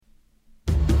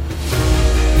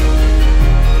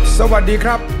สวัสดีค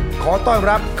รับขอต้อน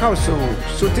รับเข้าสู่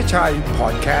สุทธิชัยพอ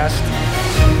ดแคสต์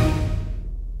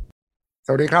ส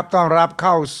วัสดีครับต้อนรับเ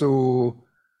ข้าสู่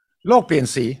โลกเปลี่ยน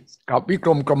สีกับวิกร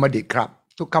มกรมดิษฐ์ครับ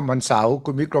ทุกค่ำวันเสาร์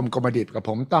คุณวิกรมกรมดิษฐ์กับ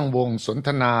ผมตั้งวงสนท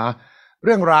นาเ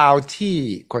รื่องราวที่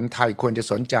คนไทยควรจะ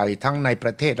สนใจทั้งในป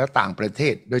ระเทศและต่างประเท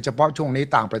ศโดยเฉพาะช่วงนี้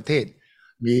ต่างประเทศ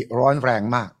มีร้อนแรง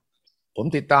มากผม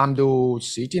ติดตามดู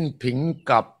สีจิ้นผิง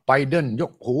กับไบเดนย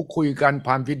กหูคุยกัน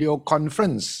ผ่านวิดีโอคอนเฟอเร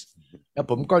นซ์แล้ว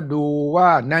ผมก็ดูว่า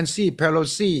แนนซี่เพโล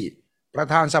ซีประ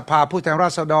ธานสภาผู้แทนรา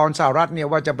ษฎรสหรัฐเนี่ย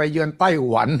ว่าจะไปเยือนไต้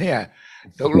หวันเนี่ย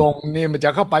ตกลงนี่มันจะ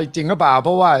เข้าไปจริงหรือเปล่าเพ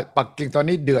ราะว่าปักกิ่งตอน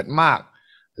นี้เดือดมาก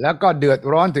แล้วก็เดือด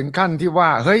ร้อนถึงขั้นที่ว่า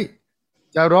เฮ้ย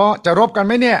จะรบกันไห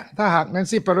มเนี่ยถ้าหากแนน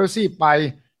ซี่เพโลซีไป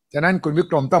ฉะนั้นคุณวิ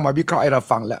กรมต้องมาวิเคราะห์ให้เรา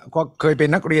ฟังแล้วก็เคยเป็น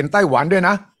นักเรียนไต้หวันด้วยน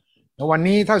ะวัน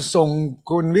นี้ถ้าส่ง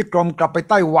คุณวิกรมกลับไป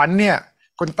ไต้หวันเนี่ย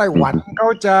คนไต้หวันเขา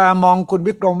จะมองคุณ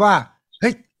วิกรมว่าเ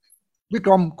ฮ้ยวิก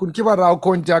รมคุณคิดว่าเราค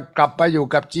วรจะกลับไปอยู่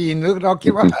กับจีนหรือเราคิ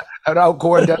ดว่าเราค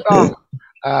วรจะต้อง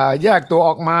แยกตัวอ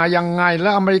อกมายังไงแล้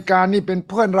วอเมริกานี่เป็น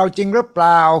เพื่อนเราจริงหรือเป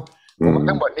ล่า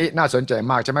ทั้งหมดนี้น่าสนใจ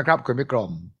มากใช่ไหมครับคุณวิกร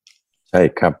มใช่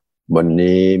ครับวัน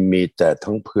นี้มีแต่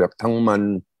ทั้งเผือกทั้งมัน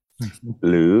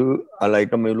หรืออะไร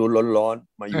ก็ไม่รู้ร้อน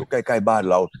ๆมาอยู่ใกล้ๆบ้าน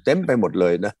เราเต็มไปหมดเล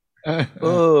ยนะ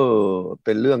เ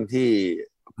ป็นเรื่องที่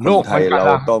คนไทยเรา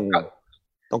ต้อง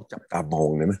จับตามอง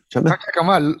เลยไหมใช่ไหมใช้คำ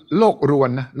ว่าโลกรวน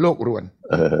นะโลกรวน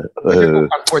ไม่ใช่โลก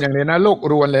ปั่นป่วนอย่างนี้นะโลก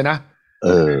รวนเลยนะ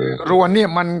รวนเนี่ย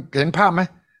มันเห็นภาพไหม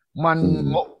มั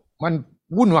น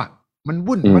วุ่นว่ะมัน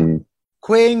วุ่นมันเค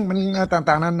ว้งมัน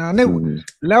ต่างๆนานาเนี่ย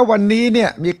แล้ววันนี้เนี่ย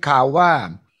มีข่าวว่า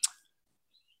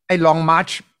ไอ้ลองมาร์ช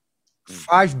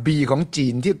 5B ของจี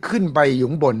นที่ขึ้นไปอยู่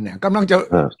ข้างบนเนี่ยกำลังจะ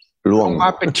ล่วงมา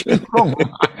เป็นชิ้นล่วง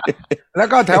แล้ว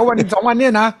ก็แถววัน2 วันเ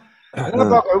นี่ยนะแล้ว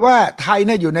ปรากฏว่าไทยเ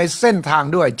นี่ยอยู่ในเส้นทาง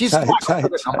ด้วยจิสตาก็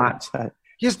เตือนออกมา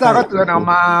จิสตาก็เตือนออก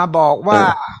มาบอกว่า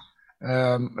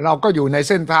เราก็อยู่ใน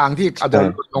เส้นทางที่อาจจะ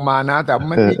หลุดลงมานะแต่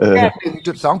มันมีแค่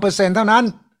 1.2% เท่านั้น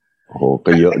โอ้โห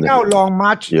ก็เยอะนะเจ้าลองม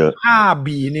าร์ช 5B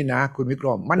นี่นะคุณวิกร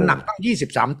มมันหนักตั้ง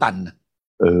23 ตันนะ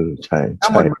ใช่ทั้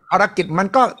งหมดภารกิจมัน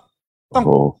ก็ต้อง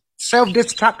self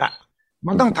destruct อ่ะ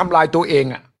มันต้องทำลายตัวเอง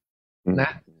อ่ะนะ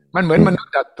มันเหมือนมนุษ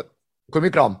ย์คุณ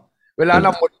วิกรมเวลาเร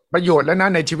าหมดประโยชน์แล้วนะ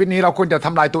ในชีวิตนี้เราควรจะท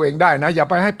ำลายตัวเองได้นะอย่า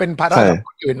ไปให้เป็นภาระของค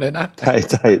นอื่นเลยนะใช่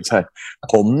ใช่ใช่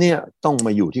ผมเนี่ยต้องม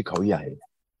าอยู่ที่เขาใหญ่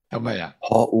ทำไมอ่ะเพ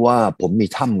ราะว่าผมมี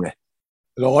ถ้ำไง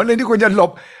หรอเลยที่ควรจะหล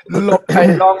บใคร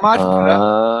ลองมา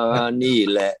นี่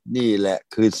แหละ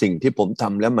คือสิ่งที่ผมท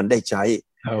ำแล้วมันได้ใช้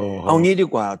เอางี้ดี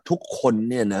กว่าทุกคน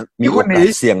เนี่ยนะมีโอกาส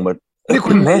เสี่ยงหมดนี่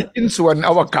คุณชิ้นส่วน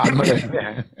อวกาศมาเลย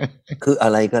คืออะ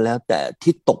ไรก็แล้วแต่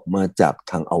ที่ตกมาจาก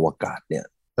ทางอวกาศเนี่ย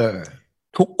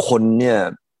ทุกคนเนี่ย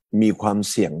มีความ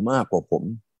เสี่ยงมากกว่าผม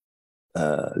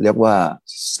เรียกว่า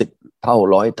10 เท่า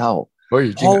100 เท่า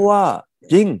เพราะว่า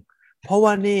จริงเพราะว่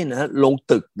านี่นะลง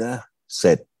ตึกนะเส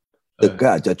ร็จตึกก็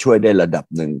อาจจะช่วยได้ระดับ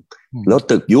หนึ่งแล้ว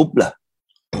ตึกยุบล่ะ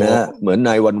นะเหมือนน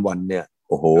ายวันเนี่ย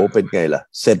โอ้โหเป็นไงล่ะ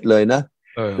เสร็จเลยนะ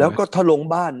แล้วก็ถ้าลง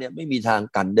บ้านเนี่ยไม่มีทาง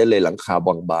กันได้เลยหลังคาบ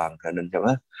างๆแค่นั้นใช่ไหม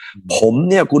ผม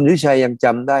เนี่ยคุณวิชัยยังจ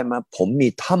ำได้มาผมมี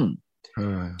ถ้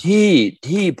ำ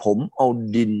ที่ผมเอา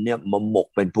ดินเนี่ยมาหมก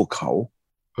เป็นภูเขา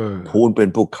พูนเป็น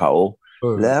ภูเขา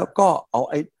แล้วก็เอา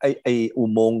ไออุ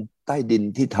โมงค์ใต้ดิน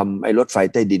ที่ทำไอรถไฟ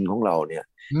ใต้ดินของเราเนี่ย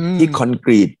ที่คอนก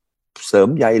รีตเสริม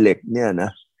ใยเหล็กเนี่ยนะ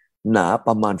หนาป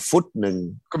ระมาณ1 ฟุต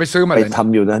ก็ไปซื้อมาไปท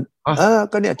ำอยู่นั้น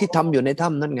ก็เนี่ยที่ทำอยู่ในถ้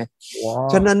ำนั่นไง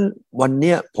ฉะนั้นวันเ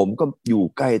นี้ยผมก็อยู่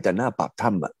ใกล้แต่หน้าปากถ้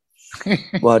ำอะ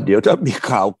ว่าเดี๋ยวถ้ามี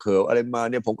ข่าวเข่าวอะไรมา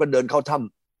เนี่ยผมก็เดินเข้าถ้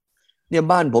ำเนี่ย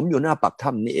บ้านผมอยู่หน้าปาก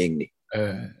ถ้ำนี่เองนี่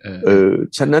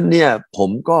ฉะนั้นเนี่ยผม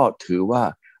ก็ถือว่า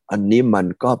อันนี้มัน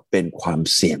ก็เป็นความ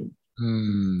เสี่ยง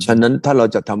ฉะนั้นถ้าเรา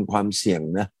จะทำความเสี่ยง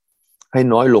นะให้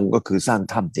น้อยลงก็คือสร้าง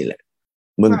ถ้ำนี่แหละ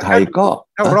เมืองไทยก็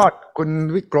ถ้ารอดคุณ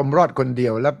วิกรมรอดคนเดี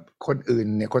ยวแล้วคนอื่น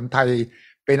เนี่ยคนไทย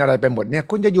เป็นอะไรไปหมดเนี่ย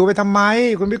คุณจะอยู่ไปทำไม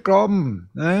คุณวิกรม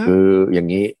คืออย่าง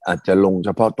นี้อาจจะลงเฉ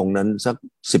พาะตรงนั้นสัก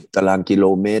10 ตารางกิโล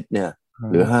เมตรเนี่ย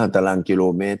หรือ5 ตารางกิโล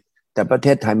เมตรแต่ประเท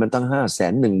ศไทยมันตั้ง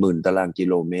510,000 ตารางกิ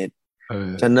โลเมตร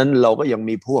ฉะนั้นเราก็ยัง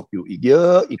มีพวกอยู่อีกเยอ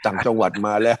ะอีกต่างจังหวัดม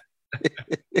าแล้ว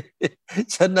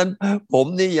ฉะนั้นผม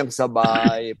นี่ยังสบา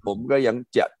ยผมก็ยัง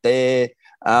จะ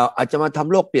อาจจะมาท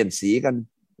ำโลกเปลี่ยนสีกัน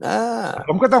ผ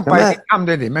มก็ต้องไปถ้ำ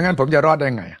ด้วยดิไม่งั้นผมจะรอดได้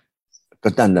ไงก็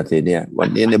ตั้นน่ะสิเนี่ยวัน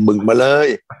นี้เนี่ยบึงมาเลย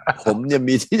ผมเนี่ย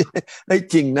มีที่ได้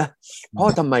จริงนะเพรา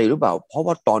ะทำไมรู้เปล่าเพราะ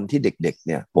ว่าตอนที่เด็กๆเ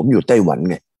นี่ยผมอยู่ไต้หวัน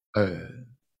ไง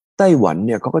ไต้หวันเ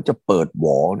นี่ยเขาก็จะเปิดหว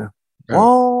อนะ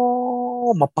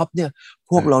มาปั๊บเนี่ย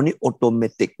พวกเรานี่ออโตเม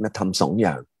ติกนะทำ2 อ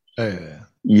ย่าง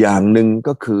อย่างหนึ่ง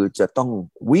ก็คือจะต้อง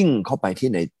วิ่งเข้าไปที่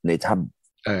ในถ้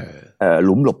ำห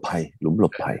ลุมหลบภั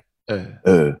ย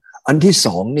อันที่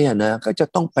2เนี่ยนะก็จะ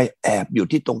ต้องไปแอบอยู่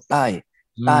ที่ตรงใต้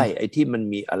ใต้ไอ้ที่มัน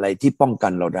มีอะไรที่ป้องกั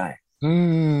นเราได้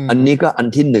มอันนี้ก็อัน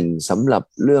ที่หนึ่งสำหรับ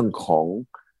เรื่องของ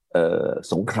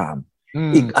สงคราม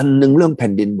มอีกอันหนึ่งเรื่องแผ่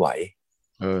นดินไหว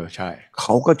ใช่เข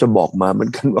าก็จะบอกมาเหมือ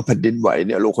นกันว่าแผ่นดินไหวเ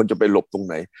นี่ยเราควรจะไปหลบตรงไ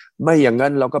หนไม่อย่างนั้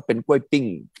นเราก็เป็นกล้วยปิ้ง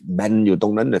แบนอยู่ตร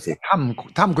งนั้นน่ะสิ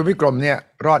ถ้ำคุณวิกรมเนี่ย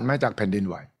รอดไหมจากแผ่นดิน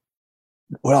ไหว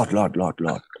รอด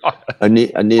อันนี้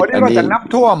รอดจากน้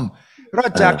ำท่วมรอ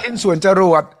ดจากชิ้นส่วนจร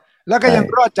วดแล้วก็ยัง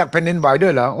รอดจากแผ่นดินไหวด้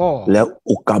วยเหรอโอ้แล้ว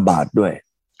อุกกาบาตด้วย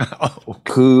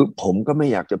คือผมก็ไม่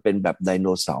อยากจะเป็นแบบไดโน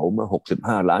เสาร์เมื่อ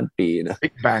65 ล้านปีนะ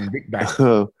บิ๊กแบง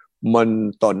มัน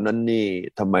ตอนนั้นนี่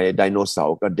ทำไมไดโนเสา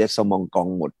ร์ก็เดสมองกอง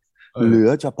หมดเหลือ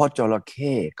เฉพาะจระเ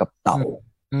ข้กับเต่า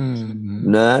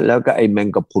นะแล้วก็ไอ้แมง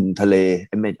กะพรุนทะเล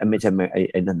ไม่ใช่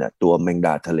ไอ้นั่นน่ะตัวแมงด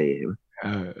าทะเล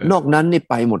นอกนั้นนี่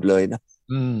ไปหมดเลยนะ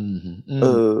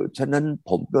ฉะนั้น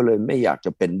ผมก็เลยไม่อยากจ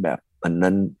ะเป็นแบบอัน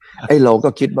นั้นไอ้เราก็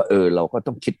คิดว่าเราก็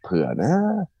ต้องคิดเผื่อนะ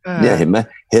เนี่ยเห็นไหม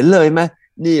เห็นเลยไหม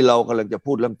นี่เรากำลังจะ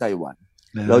พูดเรื่องไต้หวัน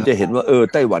เราจะเห็นว่า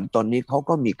ไต้หวันตอนนี้เขา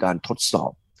ก็มีการทดสอ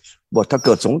บบอกถ้าเ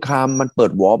กิดสงครามมันเปิ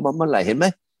ดวอร์มาเมื่อไหร่เห็นไหม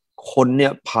คนเนี่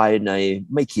ยภายใน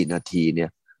ไม่กี่นาทีเนี่ย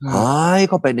หายเ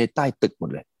ข้าไปในใต้ตึกหมด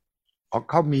เลย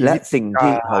เขามีและสิ่ง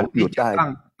ที่เขาอยู่ใต้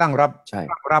ตั้ง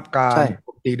รับการ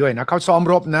ตีด้วยนะเขาซ้อม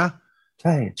รบนะใ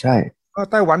ช่ก็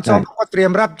ไต้หวันซ้อมก็เตรีย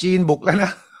มรับจีนบุกแล้วน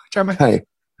ะใช่ไหมใช่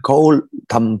เขา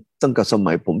ทำตั้งแต่ส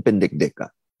มัยผมเป็นเด็กๆ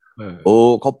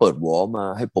เขาเปิดวอร์มา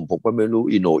ให้ผมก็ไม่รู้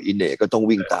อิโนอิเน่ก็ต้อง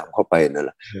วิ่งตามเข้าไปนั่นแห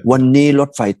ละวันนี้รถ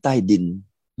ไฟใต้ดิน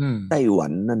ไต้หวั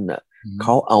นนั่นน่ะเข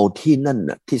าเอาที่นั่น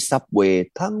น่ะที่ซับเวย์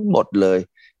ทั้งหมดเลย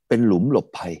เป็นหลุมหลบ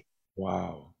ภัยว้า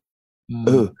ว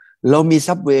เรามี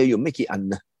ซับเวย์อยู่ไม่กี่อัน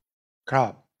นะครั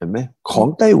บเห็นไหมของ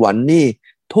ไต้หวันนี่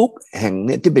ทุกแห่งเ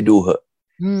นี่ยที่ไปดูเหอะ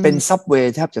เป็นซับเว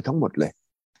ย์แทบจะทั้งหมดเลย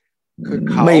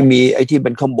ไม่มีไอ้ที่เ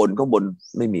ป็นข้างบน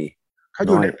ไม่มีเขาอ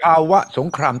ยู่ในภาวะสง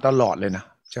ครามตลอดเลยนะ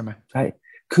ใช่ไหมใช่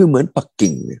คือเหมือนปัก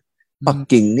กิ่งเนี่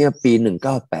ยปี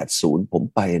1980ผม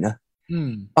ไปนะ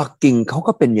ปักกิ่งเขา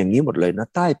ก็เป็นอย่างนี้หมดเลยนะ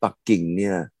ใต้ปักกิ่งเนี่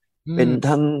ยเป็น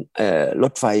ทั้งร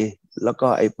ถไฟแล้วก็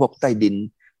ไอ้พวกใต้ดิน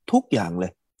ทุกอย่างเล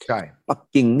ยใช่ปัก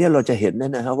กิ่งเนี่ยเราจะเห็น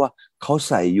นะฮะว่าเขา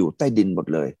ใส่อยู่ใต้ดินหมด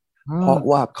เลยเพราะ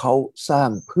ว่าเขาสร้าง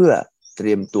เพื่อเต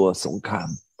รียมตัวสงคราม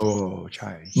ใ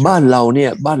ช่บ้านเราเนี่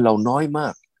ยบ้านเราน้อยมา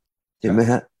กเห็นไหม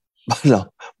ฮะบ้า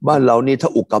นเรานี่ถ้า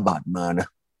อุกกาบาตมานะ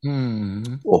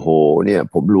โอ้โหเนี่ย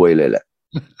ผมรวยเลยแหละ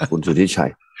คุณสุทธิชั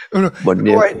ยวัน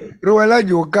นี้รวยแล้ว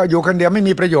อยู่คนเดียวไม่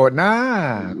มีประโยชน์นะ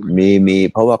มี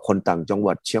เพราะว่าคนต่างจังห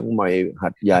วัดเชียงใหม่หั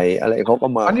ดใหญ่อะไรเขาก็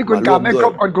มาอันนี้คุณกำไม่คร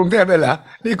บคนกรุงเทพเลยเหรอ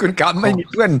นี่คุณกำไม่มี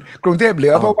เพื่อนกรุงเทพเหลื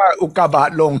อเพราะว่าอุกกาบาต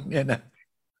ลงเนี่ยนะ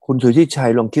คุณสุทธิชั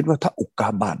ยลองคิดว่าถ้าอุกกา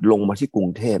บาตลงมาที่กรุง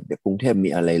เทพเนี่ยกรุงเทพมี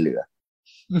อะไรเหลือ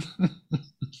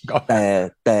แ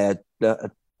ต่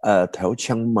แถวเ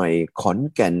ชียงใหม่ขอน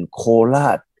แก่นโครา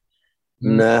ช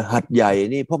นะหัดใหญ่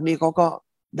นี่พวกนี้เขาก็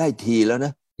ได้ทีแล้วน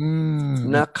ะ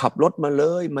ขับรถมาเล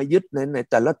ยมายึดใน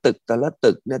แต่ละตึก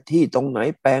เนี่ยที่ตรงไหน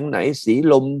แปลงไหนสี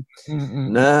ลม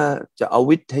นะจะเอา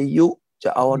วิทยุจะ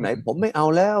เอาไหนผมไม่เอา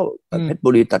แล้วเพชรบุ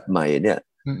รีตัดใหม่เนี่ย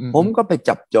ผมก็ไป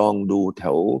จับจองดูแถ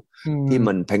วที่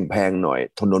มันแพงๆหน่อย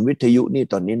ถนนวิทยุนี่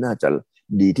ตอนนี้น่าจะ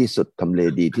ดีที่สุดทำเล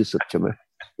ดีที่สุดใช่ไหม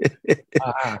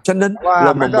ฉะนั้นเร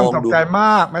าไม่ต้องตกใจม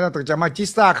ากจิ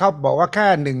สตาเขาบอกว่าแค่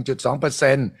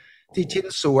 1.2% ที่ชิ้น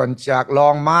ส่วนจากลอ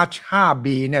งมาร์ช 5B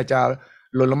เนี่ยจะ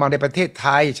หล่นลงมาในประเทศไท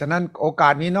ยฉะนั้นโอกา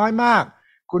สนี้น้อยมาก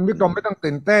คุณวิกรมไม่ต้อง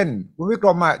ตื่นเต้นคุณวิกร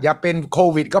มอย่าเป็นโค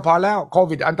วิดก็พอแล้วโค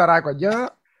วิดอันตรายกว่าเยอะ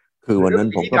คือวันนั้น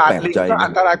ผมก็แปลกใจนะอั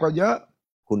นตรายกว่าเยอะ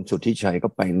คุณสุทธิชัยก็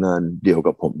ไปงานเดียว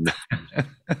กับผมนะ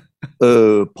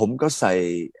ผมก็ใส่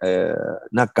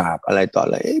หน้ากากอะไรต่ออะ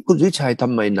ไรคุณสุทธิชัยทำ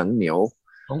ไมหนังเหนียว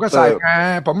ผมก็ใส่ไง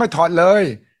ผมไม่ถอดเลย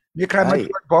มีใครมาช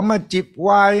วนผมมาจิบไว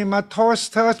น์มาโทส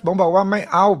เตอร์ผมบอกว่าไม่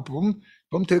เอา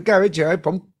ผมถือแก้วเฉยผ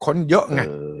มคนเยอะไง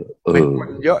เป็นคน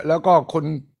เยอะแล้วก็คน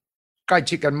ใกล้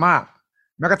ชิดกันมาก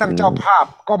แม้กระทั่งเจ้าภาพ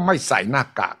ก็ไม่ใส่หน้า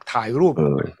กากถ่ายรูป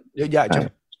เยอะแยะ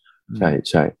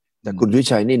ใช่แต่คุณวิ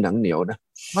ชัยนี่หนังเหนียวนะ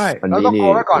ไม่เราต้องกลั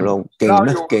วไว้ก่อนเก่งน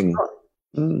ะเก่ง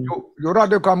อยู่รอด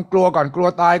ด้วยความกลัวก่อนกลัว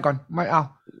ตายก่อนไม่เอา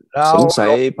สงสัย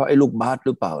เพราะไอ้ลูกบาสห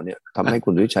รือเปล่าเนี่ยทำให้คุ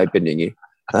ณวิชัยเป็นอย่างนี้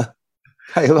ฮะ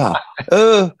ใช่ป่ะ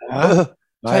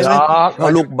ใช่ไหมเอา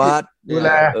ลูกบาสดู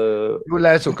แล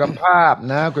สุขภาพ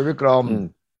นะคุณวิกรม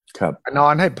ครับนอ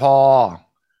นให้พอ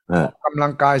กำลั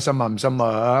งกายสม่ำเสม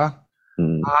อ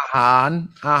อาหาร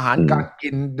การกิ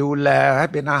นดูแลให้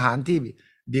เป็นอาหารที่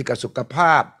ดีกับสุขภ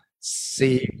าพ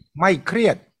4ไม่เครี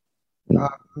ยด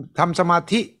ทำสมา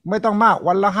ธิไม่ต้องมาก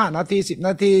วันละ5 นาที10 น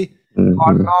าทีก่อ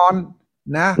นนอน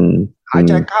นะหาย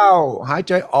ใจเข้าหาย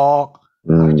ใจออก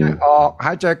หายใจออกห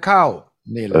ายใจเข้า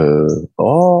นี่เลย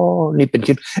นี่เป็น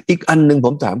คิดอีกอันหนึ่งผ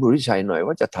มถามคุณวิชัยหน่อย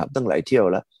ว่าจะถามตั้งหลายเที่ยว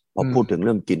แล้วพอพูดถึงเ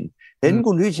รื่องกินเห็น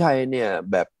คุณวิชัยเนี่ย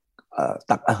แบบ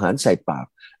ตักอาหารใส่ปาก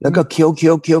แล้วก็เคี้ยวเคี้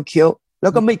ยวเคี้ยวเคี้ยวแล้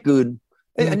วก็ไม่กลืน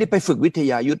อันนี้ไปฝึกวิท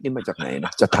ยายุทธนี่มาจากไหนน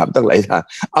ะจะถามตั้งหลายทาง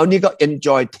เอานี่ก็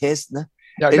enjoy taste นะ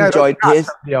อยากได้ enjoy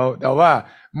taste เดียวแต่ว่า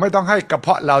ไม่ต้องให้กระเพ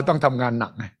าะเราต้องทำงานหนั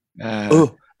กไง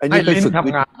อันนี้ไปฝึ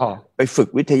ก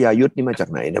วิทยายุทธนี่มาจาก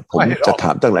ไหนนะผมจะถ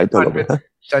ามตั้งหลายตัวเลย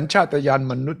สัญชาตญาณ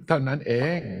มนุษย์เท่านั้นเอ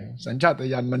งสัญชาต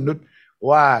ญาณมนุษย์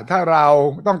ว่าถ้าเรา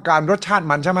ต้องการรสชาติ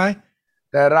มันใช่ไหม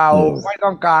แต่เราไม่ต้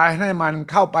องการให้มัน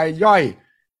เข้าไปย่อย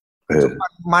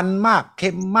มันมากเค็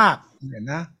มมากเนี่ย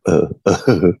นะ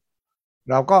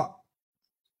เราก็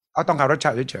เอาต้องการรสชา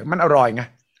ติเฉยๆมันอร่อยไง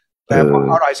แต่พอ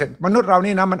อร่อยเสร็จมนุษย์เรา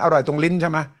นี่นะมันอร่อยตรงลิ้นใช่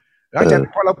ไหมแล้วจาก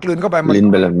พอเรากลืนเข้าไปลิ้น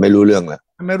ไปแล้วไม่รู้เรื่องแล้ว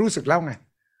ไม่รู้สึกแล้วไง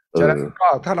ฉะนั้นก็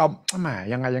ถ้าเราแหม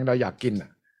ยังไงเราอยากกินอ่ะ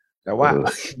แต่ว่า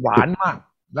หวานมาก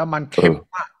แล้วมันเค็ม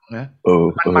มากนะ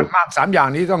มันมาก3อย่าง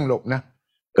นี้ต้องหลบนะ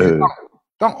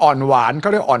ต้องอ่อนหวานเขา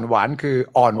เรียกอ่อนหวานคือ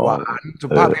อ่อนหวานสุ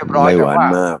ภาพเรียบร้อยแต่ว่า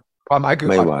ความหมายคือ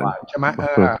อ่อนหวานใช่ไหม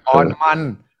อ่อนมัน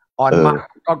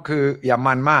ก็คืออย่า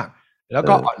มันมากแล้ว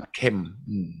ก็อ่อนเค็ม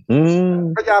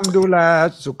พยายามดูแล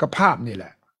สุขภาพนี่แหล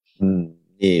ะ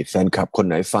นี่แฟนคลับคน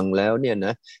ไหนฟังแล้วเนี่ยน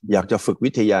ะอยากจะฝึก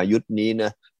วิทยายุทธนี้น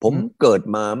ะผมเกิด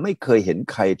มาไม่เคยเห็น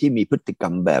ใครที่มีพฤติกร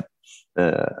รมแบบ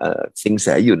สิงแส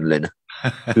หยุ่นเลยนะ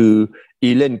คืออี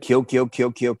เล่นเคี้ยวเคี้ยวเคี้ยว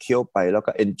เคี้ยวเคี้ยวไปแล้ว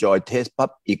ก็ enjoy taste ปั๊บ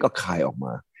อีกก็คายออกม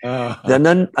าดัง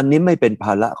นั้นอันนี้ไม่เป็นภ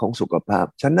าระของสุขภาพ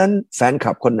ฉะนั้นแฟนค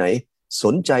ลับคนไหนส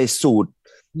นใจสูตร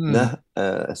นะ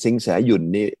สิงแสหยุ่น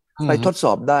นี่ไปทดส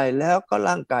อบได้แล้วก็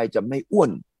ร่างกายจะไม่อ้ว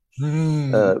น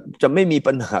จะไม่มี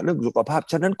ปัญหาเรื่องสุขภาพ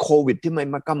ฉะนั้นโควิดที่ไม่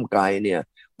มาก้ำกายเนี่ย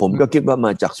ผมก็คิดว่าม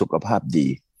าจากสุขภาพดี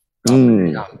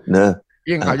นะ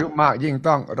ยิ่งอายุมากยิ่ง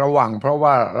ต้องระวังเพราะ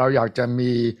ว่าเราอยากจะ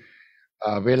มี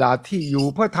เวลาที่อยู่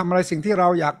เพื่อทำอะไรสิ่งที่เรา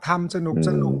อยากทำสนุก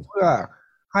เพื่อ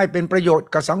ให้เป็นประโยชน์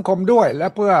กับสังคมด้วยและ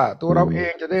เพื่อตัวเราเอ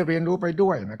งจะได้เรียนรู้ไปด้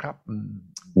วยนะครับ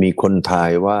มีคนทาย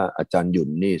ว่าอาจารย์หยุ่น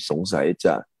นี่สงสัยจ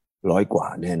ะ100 กว่า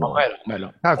แน่นอนไม่หรอ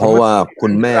กเพราะว่าคุ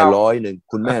ณแม่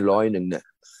100คุณแม่100เนี่ย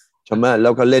ใช่ไหมแล้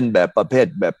วก็เล่นแบบประเภท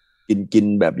แบบกิน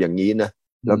แบบอย่างนี้นะ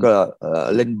แล้วก็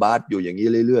เล่นบาสอยู่อย่างนี้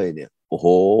เรื่อยๆเนี่ยโอ้โห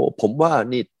ผมว่า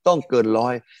นี่ต้องเกิน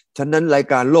100ฉะนั้นราย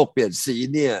การโลกเปลี่ยนสี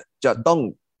เนี่ยจะต้อง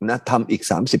นะทำอีก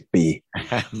30 ปี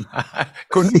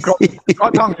คุณก็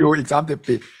ต้องอยู่อีก30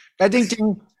 ปีแต่จริง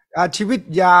ๆชีวิต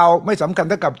ยาวไม่สำคัญ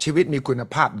เท่ากับชีวิตมีคุณ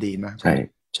ภาพดีนะใ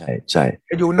ช่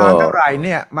จะอยู่นานเท่าไหร่เ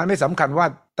นี่ยมันไม่สำคัญว่า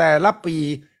แต่ละปี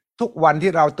ทุกวัน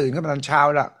ที่เราตื่นขึ้นมาตอนเช้า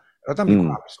แล้วเราต้องมีค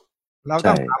วามสุขเรา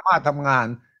ต้องสามารถทำงาน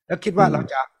แล้วคิดว่าเรา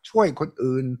จะช่วยคน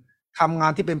อื่นทำงา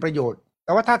นที่เป็นประโยชน์แ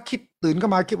ต่ว่าถ้าคิดตื่นขึ้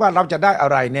นมาคิดว่าเราจะได้อะ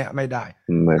ไรเนี่ยไม่ได้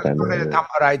เราจะท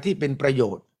ำอะไรที่เป็นประโย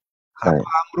ชน์หาค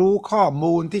วามรู้ข้อ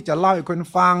มูลที่จะเล่าให้คน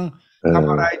ฟังทำ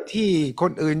อะไรที่ค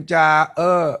นอื่นจะ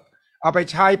เอาไป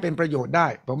ใช้เป็นประโยชน์ได้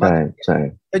ผมว่า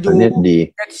จะอยู่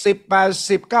70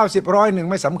 80 90 100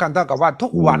ไม่สำคัญเท่ากับว่าทุ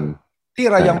กวันที่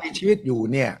เรายังมีชีวิตอยู่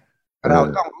เนี่ยเรา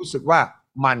ต้องรู้สึกว่า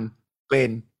มันเป็น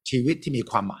ชีวิตที่มี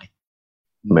ความหมาย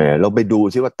แหมเราไปดู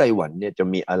ซิว่าไต้หวันเนี่ยจะ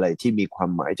มีอะไรที่มีความ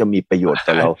หมายจะมีประโยชน์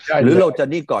กับเราหรือเราจะ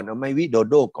นี่ก่อนเอาไม่วิโด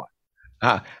โดก่อน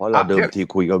เพราะเราเดิมที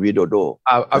คุยกับวิโดโด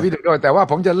เอาวิโดโดแต่ว่า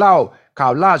ผมจะเล่าข่า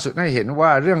วล่าสุดให้เห็นว่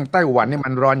าเรื่องไต้หวันนี่มั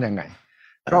นร้อนยังไง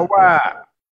เพราะว่า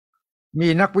มี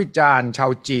นักวิจารณ์ชา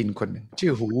วจีนคนหนึ่งชื่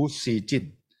อหูซีจิ้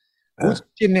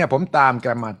นเนี่ยผมตามแก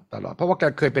มาตลอดเพราะว่าแก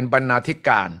เคยเป็นบรรณาธิก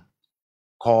าร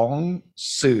ของ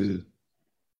สื่อ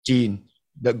จีน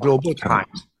The Global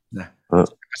Times นะ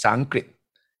ภาษาอังกฤษ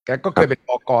แกก็เคยเป็นบ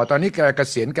ก.ตอนนี้แกเก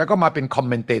ษียณแกก็มาเป็นคอม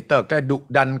เมนเตเตอร์แกดุ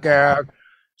ดันแก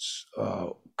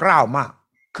กล้าวมาก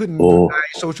ขึ้นใน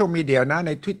โซเชียลมีเดียนะใ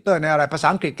น Twitter ในอะไรภาษา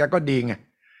อังกฤษแกก็ดีไง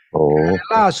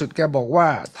ล่าสุดแกบอกว่า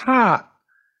ถ้า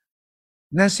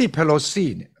แนนซี่ เพโลซี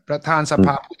เนี่ยประธานสภ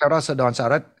าผู้แทนราษฎรสห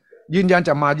รัฐยืนยันจ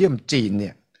ะมาเยี่ยมจีนเ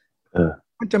นี่ย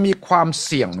มันจะมีความเ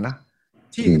สี่ยงนะ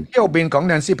ที่เที่ยวบินของแ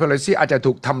นนซี่ เพโลซีอาจจะ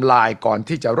ถูกทำลายก่อน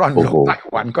ที่จะร่อนลงไต้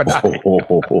หวันก็ได้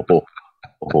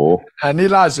อันนี้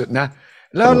ล่าสุดนะ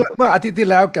แล้วเมื่ออาทิตย์ที่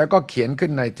แล้วแกก็เขียนขึ้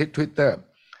นใน Twitter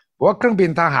ว่าเครื่องบิน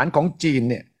ทหารของจีน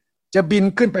เนี่ยจะบิน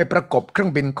ขึ้นไปประกบเครื่อ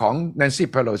งบินของแนนซี่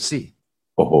เพโลซี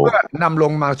เพื่อนำล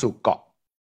งมาสู่เกาะ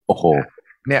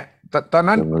เนี่ยตอน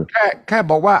นั้นแค่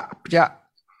บอกว่าจะ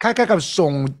แค่กับส่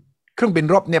งเครื่องบิน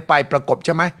รบเนี่ยไปประกบใ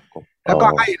ช่ไหมแล้วก็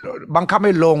ให้บังคับใ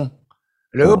ห้ลง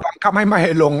หรือบังคับให้ไม่ใ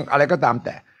ห้ลงอะไรก็ตาม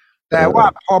แต่ว่า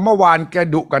พอเมื่อวานแก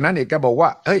ดุกว่านั้นอีกแกบอกว่า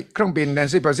เฮ้ยเครื่องบินแนน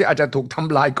ซี่ เพโลซีอาจจะถูกท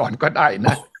ำลายก่อนก็ได้น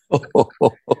ะ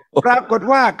ปรากฏ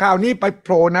ว่าข่าวนี้ไปโผ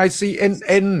ล่ใน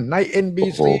CNN ใน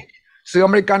NBC สื่ออ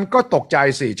เมริกันก็ตกใจ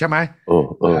สิใช่ไหม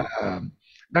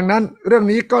ดังนั้นเรื่อง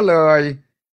นี้ก็เลย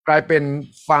กลายเป็น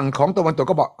ฝั่งของตะวันตก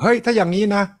ก็บอกเฮ้ยถ้าอย่างนี้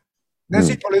นะแนน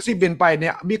ซี่ เพโลซีบินไปเนี่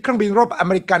ยมีเครื่องบินรบอเ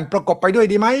มริกันประกบไปด้วย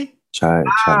ดีไหมใช่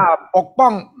ปกป้อ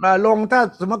งลงถ้า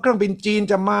สมมติเครื่องบินจีน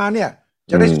จะมาเนี่ย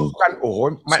จะได้สู้กันโอ้โห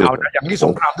ไม่เอานะอย่างนี้ส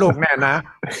งครามโลกแน่นะ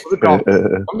คุณวิกรม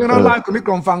ผมจะเล่าให้คุณวิก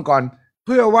รมฟังก่อนเ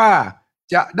พื่อว่า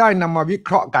จะได้นำมาวิเค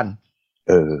ราะห์กัน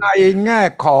ในแง่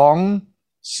ของ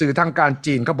สื่อทางการ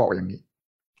จีนเขาบอกอย่างนี้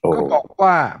เขาบอก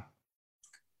ว่า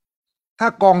ถ้า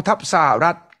กองทัพสห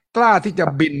รัฐกล้าที่จะ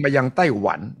บินมายังไต้ห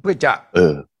วันเพื่อจะ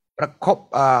ประคบ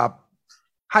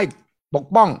ให้ปก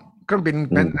ป้องเครื่องบิน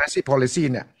Nancy Policy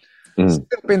เนี่ย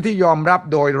ซึ่งเป็นที่ยอมรับ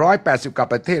โดย180กว่า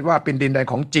ประเทศว่าเป็นดินแดน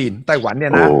ของจีนไต้หวันเนี่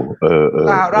ยนะ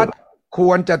สหรัฐค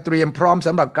วรจะเตรียมพร้อมส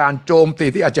ำหรับการโจมตี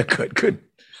ที่อาจจะเกิดขึ้น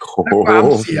ความ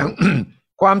เ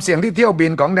สี่ยงที่เที่ยวบิ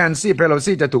นของ Nancy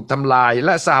Pelosi จะถูกทำลายแล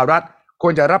ะสหรัฐค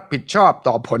วรจะรับผิดชอบ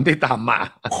ต่อผลที่ตามมา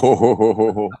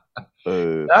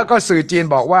แล้วก็สื่อจีน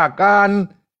บอกว่าการ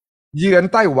เยือน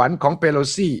ไต้หวันของเปโล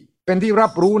ซีเป็นที่รั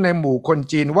บรู้ในหมู่คน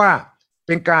จีนว่าเ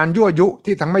ป็นการยั่วยุ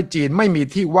ที่ทำให้จีนไม่มี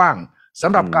ที่ว่างส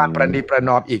ำหรับการประนีประน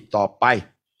อมอีกต่อไป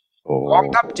กอง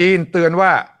ทัพจีนเตือนว่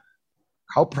า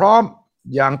เขาพร้อม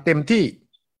อย่างเต็มที่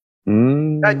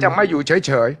และจะไม่อยู่เ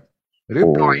ฉยๆหรือ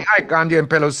ปล่อยให้การเยือน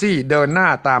เปโลซีเดินหน้า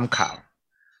ตามข่าว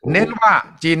เน้นว่า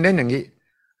จีนเน้นอย่างนี้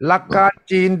หลักการ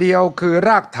จีนเดียวคือร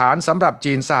ากฐานสำหรับ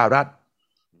จีนสหรัฐ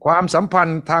ความสัมพัน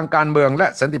ธ์ทางการเมืองและ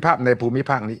สันติภาพในภูมิ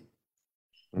ภาคนี้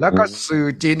แล้วก็สื่อ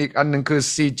จีนอีกอันหนึ่งคือ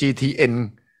CGTN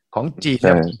ของจีน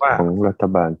ว่าของรัฐ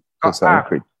บาลก็อ้าง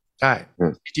ใช่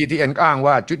CGTN อ้าง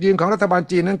ว่าจุดยืนของรัฐบาล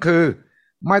จีนนั้นคือ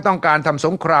ไม่ต้องการทำส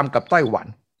งครามกับไต้หวัน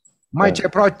ไม่ใช่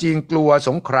เพราะจีนกลัวส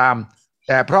งครามแ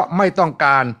ต่เพราะไม่ต้องก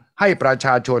ารให้ประช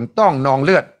าชนต้องนองเ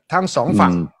ลือดทั้งสองฝั่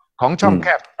งของช่องแค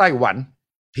บไต้หวัน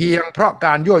เพียงเพราะก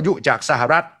ารยั่วยุจากสห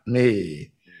รัฐนี่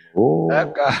แล้ว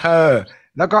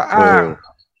ก็อ้าง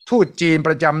ทูตจีนป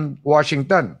ระจำวอชิง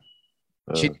ตัน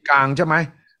ชินกลางใช่ไหม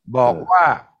บอกว่า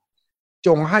จ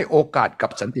งให้โอกาสกั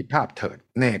บสันติภาพเถิด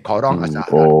นี่ขอร้องอาสา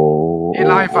ที่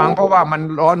ไล่ฟังเพราะว่ามัน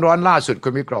ร้อนล่าสุดคุ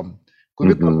ณวิกรม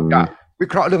จะวิ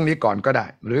เคราะห์เรื่องนี้ก่อนก็ได้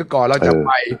หรือก่อนเราจะไ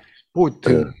ปพูด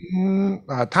ถึง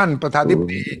ท่านประธานาธิบ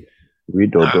ดีวิ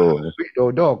โด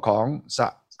โดขอ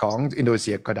งอินโดนีเ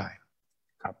ซียก็ได้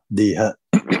ครับดีฮะ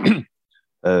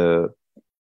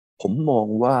ผมมอง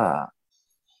ว่า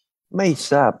ไม่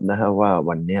ทราบนะฮะว่า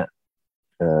วันเนี้ย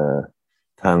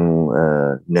ทาง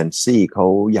แนนซี่เขา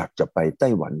อยากจะไปไต้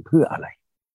หวันเพื่ออะไร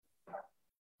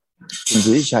คุณ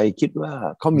สุทธิชัยคิดว่า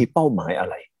เขามีเป้าหมายอะ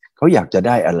ไรเขาอยากจะไ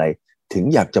ด้อะไรถึง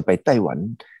อยากจะไปไต้หวัน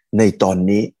ในตอน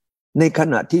นี้ในข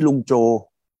ณะที่ลุงโจ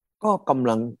ก็กำ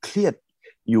ลังเครียด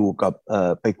อยู่กับ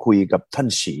ไปคุยกับท่าน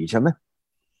ฉีใช่ไหม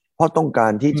เพราะต้องกา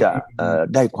รที่จะ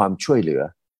ได้ความช่วยเหลือ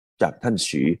จากท่าน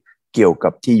ฉีเกี่ยวกั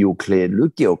บที่ยูเครนหรือ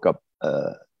เกี่ยวกับ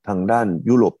ทางด้าน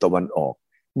ยุโรปตะวันออก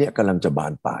เนี่ยกำลังจะบา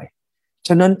นปลายฉ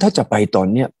ะนั้นถ้าจะไปตอน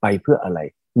เนี้ยไปเพื่ออะไร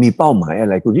มีเป้าหมายอะ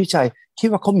ไรคุณวิชัยคิด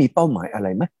ว่าเขามีเป้าหมายอะไร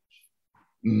ไหม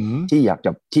ที่อยากจ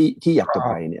ะ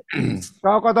ไปเนี่ยเข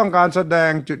าก็ต้องการแสด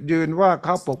งจุดยืนว่าเข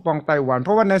าปกป้องไต้หวันเพ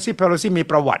ราะว่าแนนซี่เพโลซีมี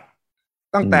ประวัติ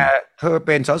ตั้งแต่เธอเ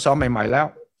ป็นสสใหม่ๆแล้ว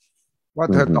ว่า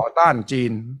เธอต่อต้านจี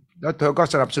นแล้วเธอก็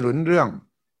สนับสนุนเรื่อง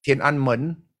เทียนอันเหมิน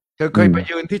เธอเคยไป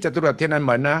ยืนที่จตุรัสเทียนอันเห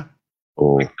มินนะ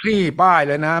คลี่ป้ายเ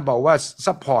ลยนะบอกว่า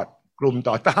ซัพพอร์ตกลุ่ม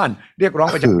ต่อต้านเรียกร้อง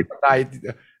ประชาธิปไตย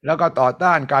แล้วก็ต่อ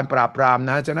ต้านการปราบปราม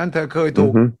นะฉะนั้นเธอเคยถู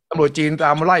กตำรวจจีนต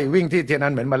ามไล่วิ่งที่เทียนอั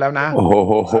นเหมินมาแล้วนะ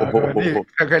นี่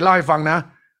เคยเล่าให้ฟังนะ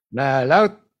แล้ว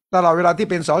ตลอดเวลาที่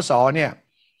เป็นสสเนี่ย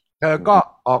เธอก็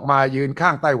ออกมายืนข้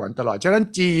างไต้หวันตลอดฉะนั้น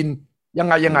จีนยัง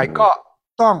ไงก็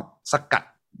ต้องสกัด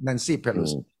แนนซี่เพโล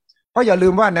ซีเพราะอย่าลื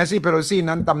มว่าแนนซี่เพโลซี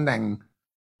นั้นตำแหน่ง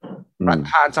ประ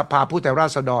ธานสภาผู้แทนรา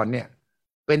ษฎรเนี่ย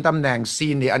เป็นตำแหน่งซี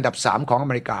เนียร์อันดับ3ของอ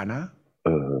เมริกานะ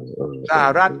สห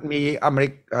รัฐมี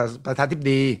ประธานาธิบ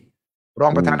ดีรอ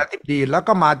งประธานาธิบดีแล้ว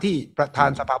ก็มาที่ประธาน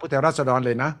สภาผู้แทนราษฎรเ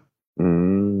ลยนะ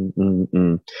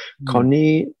คราวนี้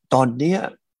ตอนเนี้ย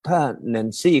ถ้าแนน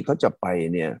ซี่เขาจะไป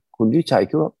เนี่ยคุณวิชัย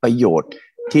คิดว่าประโยชน์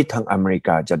ที่ทางอเมริก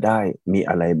าจะได้มี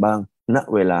อะไรบ้างณ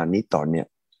เวลานี้ตอนเนี้ย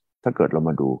ถ้าเกิดเรา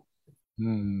มาดู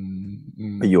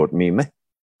ประโยชน์มีไหม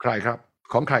ใครครับ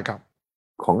ของใครครับ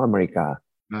ของอเมริกา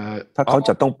ถ้าเขาจ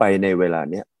ะต้องไปในเวลา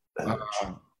เนี้ย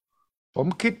ผม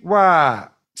คิดว่า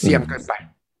เสี่ยงเกินไป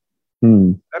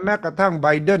และแม้กระทั่งไบ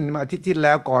เดนมาอาทิตย์ที่แ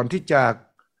ล้วก่อนที่จะ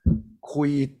คุย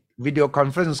วิดีโอคอน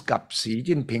เฟอเรนซ์กับสี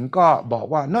จิ้นผิงก็บอก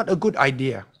ว่า not a good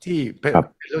idea ที่เ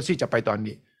พโลซีจะไปตอน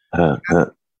นี้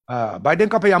ไบเดน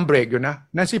ก็พยายามเบรกอยู่นะ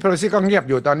แนนซี่เพโลซีก็เงียบ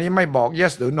อยู่ตอนนี้ไม่บอก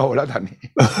yes หรือ no แล้วตอนนี้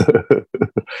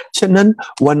ฉะนั้น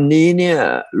วันนี้เนี่ย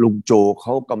ลุงโจเข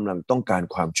ากำลังต้องการ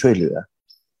ความช่วยเหลือ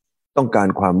ต้องการ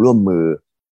ความร่วมมือ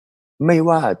ไม่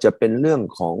ว่าจะเป็นเรื่อง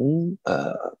ของ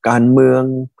การเมือง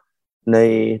ใน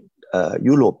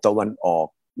ยุโรปตะวันออก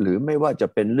หรือไม่ว่าจะ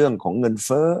เป็นเรื่องของเงินเ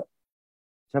ฟ้อ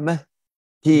ใช่ไหม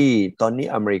ที่ตอนนี้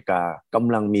อเมริกาก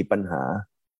ำลังมีปัญหา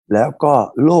แล้วก็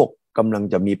โลกกำลัง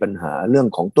จะมีปัญหาเรื่อง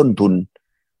ของต้นทุน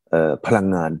พลัง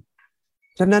งาน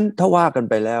ฉะนั้นถ้าว่ากัน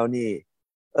ไปแล้วนี่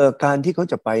การที่เขา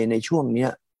จะไปในช่วงเนี้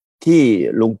ยที่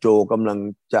ลุงโจกำลัง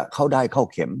จะเข้าได้เข้า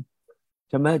เข็ม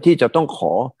ใช่ไหมที่จะต้องข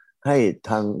อให้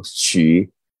ทางฉี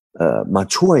มา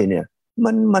ช่วยเนี่ย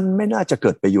มันไม่น่าจะเ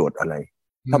กิดประโยชน์อะไร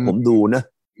ถ้าผมดูนะ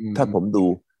ถ้าผมดู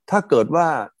ถ้าเกิดว่า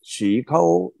ฉีเขา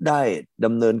ได้ด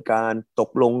ำเนินการตก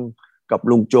ลงกับ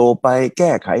ลุงโจไปแ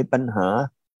ก้ไขปัญหา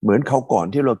เหมือนเขาก่อน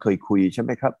ที่เราเคยคุยใช่ไห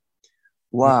มครับ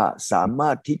ว่าสามา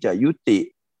รถที่จะยุติ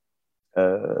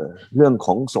เรื่องข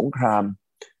องสงคราม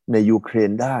ในยูเคร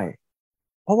นได้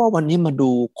เพราะว่าวันนี้มา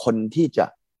ดูคนที่จะ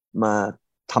มา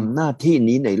ทำหน้าที่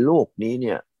นี้ในโลกนี้เ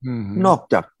นี่ยนอก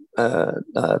จาก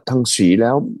ทางสีแ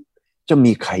ล้วจะ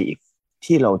มีใครอีก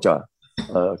ที่เราจะ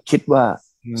คิดว่า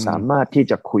สามารถที่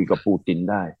จะคุยกับปูติน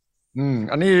ได้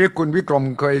อันนี้คุณวิกรม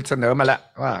เคยเสนอมาแล้ว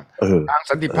ว่าทาง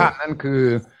สันติภาพนั้นคือ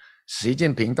สีจิ้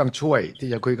นผิงต้องช่วยที่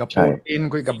จะคุยกับปูติน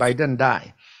คุยกับไบเดนได้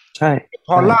ใช่พ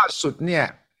อล่าสุดเนี่ย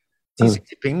ที่สี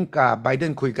จิ้นผิงกับไบเด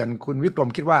นคุยกันคุณวิกรม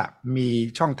คิดว่ามี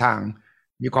ช่องทาง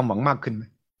มีความหวังมากขึ้นไหม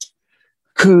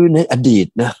คือในอดีต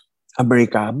นะอเมริ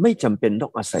กาไม่จำเป็นต้อ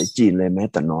งอาศัยจีนเลยแม้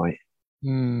แต่น้อย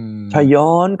ถ้าย้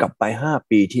อนกลับไป5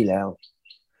 ปีที่แล้ว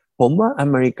ผมว่าอ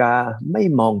เมริกาไม่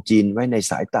มองจีนไว้ใน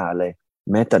สายตาเลย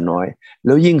แม้แต่น้อยแ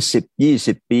ล้วยิ่ง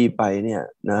10-20 ปีไปเนี่ย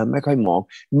นะไม่ค่อยมอง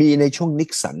มีในช่วงนิ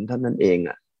กสันเท่านั้นเอง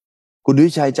อ่ะคุณดุ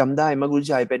ชัยจำได้มั้ยคุณดุ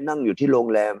ชัยไปนั่งอยู่ที่โรง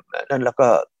แรมนั่นแล้วก็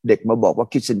เด็กมาบอกว่า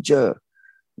คิสซินเจอร์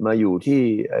มาอยู่ที่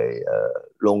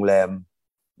โรงแรม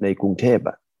ในกรุงเทพ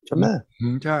อ่ะใช่ไหม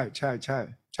ใช่ใช่ใช่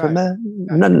ใช่ไหม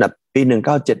นั่นน่ะปี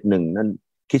1971นั่น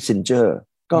คิสซินเจอร์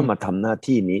ก็มาทำหน้า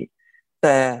ที่นี้แ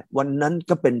ต่วันนั้น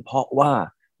ก็เป็นเพราะว่า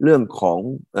เรื่องของ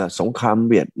สงคราม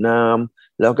เวียดนาม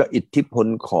แล้วก็อิทธิพล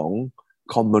ของ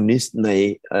คอมมิวนิสต์ใน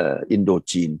อินโด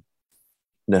จีน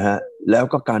นะฮะแล้ว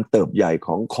ก็การเติบใหญ่ข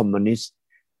องคอมมิวนิสต์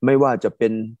ไม่ว่าจะเป็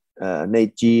นใน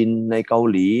จีนในเกา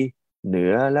หลีเหนื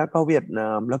อแล้วก็เวียดนา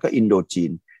มแล้วก็อินโดจี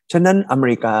นฉะนั้นอเม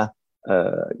ริกา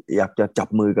อยากจะจับ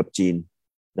มือกับจีน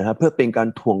นะฮะเพื่อเป็นการ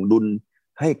ถ่วงดุล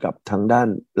ให้กับทางด้าน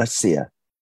รัสเซีย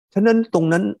ฉะนั้นตรง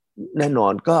นั้นแน่นอ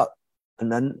นก็อัน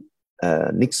นั้น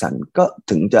นิกสันก็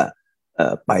ถึงจะ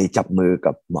ไปจับมือ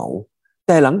กับเหมาแ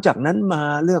ต่หลังจากนั้นมา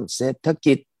เรื่องเศรษฐ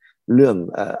กิจเรื่อง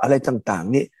อะไรต่าง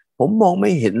ๆนี่ผมมองไ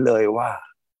ม่เห็นเลยว่า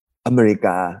อเมริก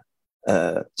า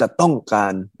จะต้องกา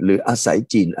รหรืออาศัย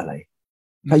จีนอะไร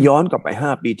ถ้าย้อนกลับไป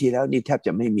5 ปีที่แล้วนี่แทบจ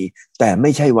ะไม่มีแต่ไ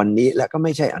ม่ใช่วันนี้และก็ไ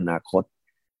ม่ใช่อนาคต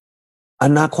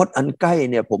อันใกล้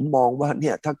เนี่ยผมมองว่าเ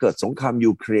นี่ยถ้าเกิดสงคราม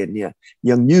ยูเครนเนี่ย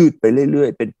ยังยืดไปเรื่อย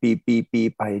ๆเป็นปี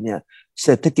ไปเนี่ยเศ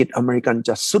รษฐกิจอเมริกันจ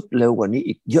ะสุดเร็วกว่านี้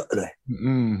อีกเยอะเลย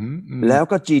แล้ว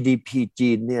ก็ GDP จี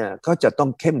นเนี่ยก็จะต้อง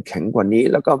เข้มแข็งกว่านี้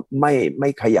แล้วก็ไม่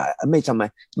ขยายไ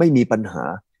ม่มีปัญหา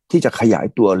ที่จะขยาย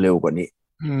ตัวเร็วกว่านี้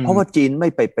เพราะว่าจีนไม่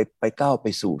ไปก้าวไป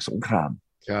สู่สงคราม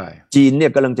ใช่จีนเนี่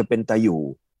ยกำลังจะเป็นตาอยู่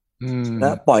และ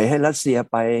ปล่อยให้รัสเซีย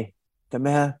ไปใช่ไหม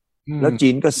ฮะแล้วจี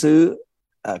นก็ซื้อ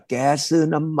แก๊สซื้อ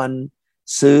น้ำมัน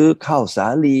ซื้อข้าวสา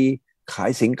ลีขา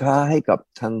ยสินค้าให้กับ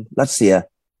ทางรัสเซีย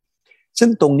ซึ่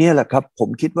งตรงนี้แหละครับผม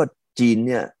คิดว่าจีนเ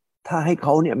นี่ยถ้าให้เข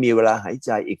าเนี่ยมีเวลาหายใ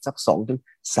จอีกสัก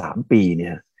2-3 ปีเนี่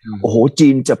ยโอ้โหจี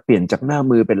นจะเปลี่ยนจากหน้า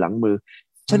มือเป็นหลังมือ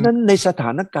ฉะนั้นในสถ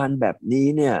านการณ์แบบนี้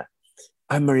เนี่ย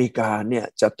อเมริกาเนี่ย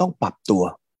จะต้องปรับตัว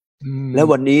และ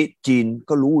วันนี้จีน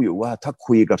ก็รู้อยู่ว่าถ้า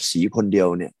คุยกับสีคนเดียว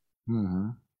เนี่ย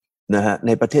นะฮะใ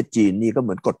นประเทศจีนนี่ก็เห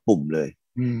มือนกดปุ่มเลย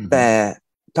แต่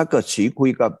ถ้าเกิดสีคุย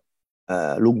กับ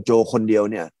ลุงโจคนเดียว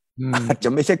เนี่ยอาจจะ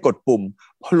ไม่ใช่กดปุ่ม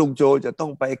เพราะลุงโจจะต้อ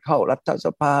งไปเข้ารัฐส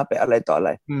ภาไปอะไรต่ออะไร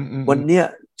วันเนี้ย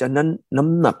จะนั้นน้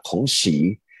ำหนักของสี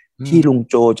ที่ลุง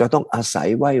โจจะต้องอาศัย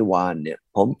ไหว้วานเนี่ย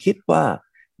ผมคิดว่า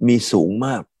มีสูงม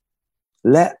าก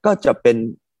และก็จะเป็น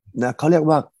นะเขาเรียก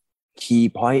ว่า key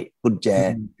point กุ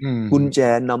ญแจ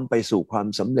นำไปสู่ความ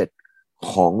สำเร็จ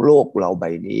ของโลกเราใบ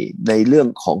นี้ในเรื่อง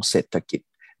ของเศรษฐกิจ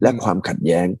และความขัดแ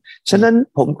ย้งฉะนั้น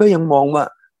ผมก็ยังมองว่า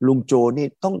ลุงโจนี่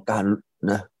ต้องการ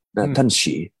นะท่าน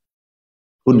ฉี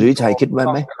คุณสุริชัยคิดว่า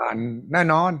ไหมแน่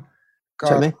นอนใ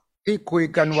ช่ไหมที่คุย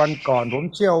กันวันก่อนผม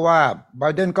เชื่อว่าไบ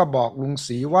เดนก็บอกลุง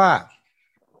สีว่า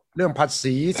เรื่องภา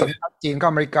ษีสินค้าจีนเข้า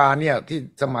อเมริกาเนี่ยที่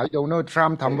สมัยโดนัลด์ทรัม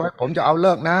ป์ทำไว้ผมจะเอาเ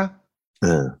ลิกนะ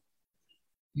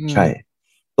ใช่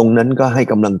ตรงนั้นก็ให้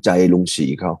กำลังใจลุงสี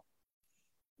เขา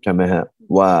ใช่ไหมฮะ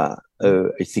ว่า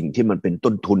ไอสิ่งที่มันเป็น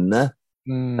ต้นทุนนะ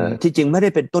ที่จริงไม่ได้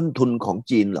เป็นต้นทุนของ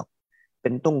จีนหรอกเป็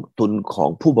นต้นทุนของ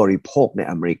ผู้บริโภคใน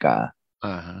อเมริกา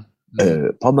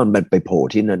เพราะมันไปโผล่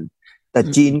ที่นั่นแต่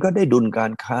จีนก็ได้ดุลกา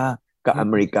รค้ากับอ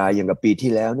เมริกาอย่างกับปี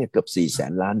ที่แล้วเนี่ยเกือบ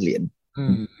400,000 ล้านเหรียญ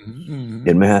เ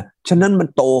ห็นไหมฮะฉะนั้นมัน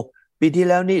โตปีที่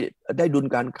แล้วนี่ได้ดุล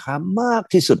การค้ามาก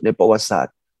ที่สุดในประวัติศาสต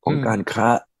ร์ของการค้า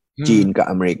จีนกับ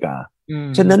อเมริกา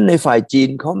ฉะนั้นในฝ่ายจีน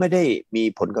เขาไม่ได้มี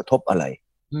ผลกระทบอะไร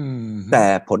แต่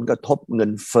ผลกระทบเงิ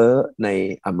นเฟ้อใน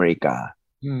อเมริกา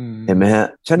เห็นไหมฮะ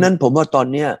ฉะนั้นผมว่าตอน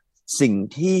เนี้ยสิ่ง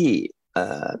ที่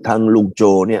ทางลุงโจ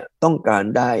เนี่ยต้องการ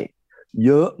ได้เ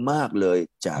ยอะมากเลย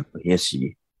จากเฮียสี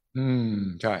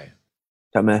ใ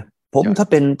ช่ไหมผมถ้า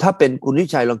เป็นคุณวิ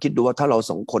ชัยลองคิดดูว่าถ้าเรา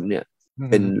สองคนเนี่ย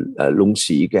เป็นลุง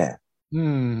สีแ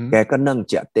กก็นั่ง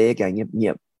เจ๊ะเต้แกเงี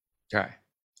ยบๆใช่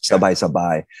สบา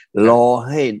ยรอ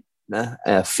ให้นะ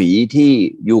ฝีที่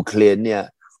ยูเครนเนี่ย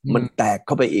มันแตกเ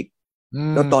ข้าไปอีก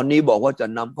แล้วตอนนี้บอกว่าจะ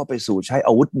นำเข้าไปสู่ใช้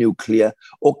อาวุธนิวเคลียร์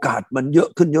โอกาสมันเยอะ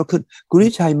ขึ้นคุณวิ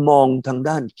ชัยมองทาง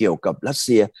ด้านเกี่ยวกับรัสเ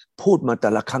ซียพูดมาแต่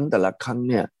ละครั้ง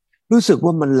เนี่ยรู้สึก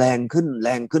ว่ามันแรง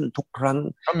ขึ้นทุกครั้ง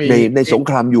ในสง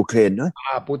ครามยูเครนนะ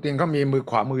ปูตินเขามีมือ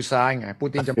ขวามือซ้ายไงปู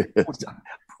ตินจะไม่พูด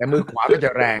แต่มือขวาก็จ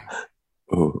ะแรง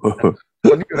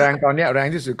คนที่แรงตอนนี้แรง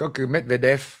ที่สุดก็คือเมดเวเด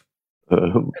ฟ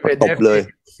ตบเลย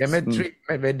เมด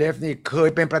เวเดฟนี่เคย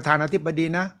เป็นประธานาธิบดี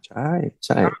นะใช่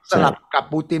สลับกับ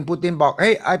ปูตินบอกเ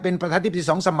ฮ้ยไอเป็นประธานาธิบดี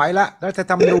2 สมัยละแล้วจะ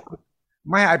ทำดู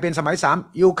ไม่ให้ไอเป็นสมัย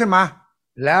3อยู่ขึ้นมา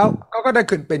แล้วก็ได้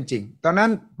ขึ้นเป็นจริงตอนนั้น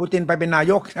ปูตินไปเป็นนา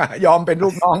ยกยอมเป็นลู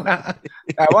กน้องนะ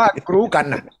แต่ว่ารู้กัน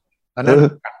นะตอนนั้น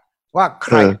ว่าใค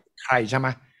รใช่ไหม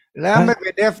แล้วเมดเว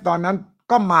เดฟตอนนั้น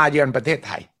ก็มาเยือนประเทศไ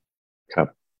ทยครับ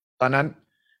ตอนนั้น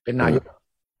เป็นนายก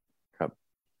ครับ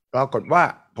ปรากฏว่า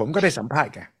ผมก็ได้สัมภาษ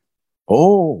ณ์แก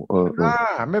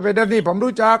ไม่เป็นนี่ผม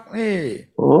รู้จักนี่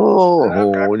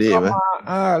นี่ไหม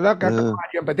แล้วแกก็มา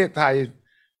เยือนประเทศไทย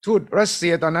ทูตรัสเซี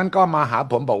ยตอนนั้นก็มาหา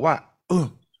ผมบอกว่า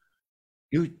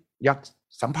อยาก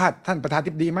สัมภาษณ์ท่านประธานา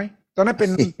ธิบดีไหมตอนนั้นเ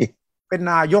ป็น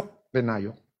นายก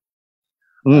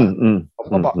ผม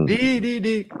ก็บอกดี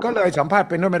ก็เลยสัมภาษณ์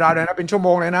เป็นเวลาเลยนะเป็นชั่วโม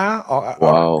งเลยนะออ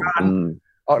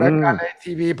กรายการใน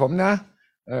ทีวีผมนะ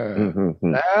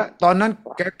และตอนนั้น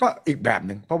แกก็อีกแบบห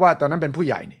นึ่งเพราะว่าตอนนั้นเป็นผู้ใ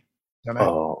หญ่นี่ใช่ไหม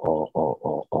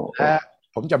และ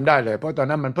ผมจำได้เลยเพราะตอน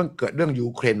นั้นมันเพิ่งเกิดเรื่องยู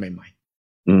เครนใหม่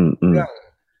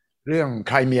ๆเรื่องไ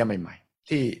ครเมียใหม่ๆ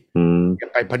ที่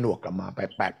ไปผนวกกลับมาไป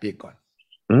8 ปีก่อน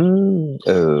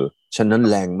ฉะนั้น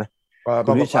แรงไหม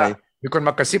คุณวิชัยมีคนม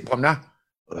ากระซิบผมนะ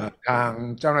ทาง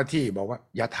เจ้าหน้าที่บอกว่า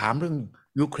อย่าถามเรื่อง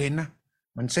ยูเครนนะ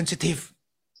มันเซนซิทีฟ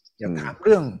อย่าถามเ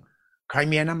รื่องไคร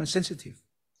เมียนะมันเซนซิทีฟ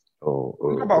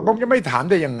ก็บอกผมจะไม่ถาม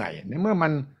ได้ยังไงในเมื่อมั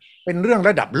นเป็นเรื่อง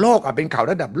ระดับโลกเป็นข่าว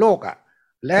ระดับโลก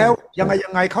แล้วยั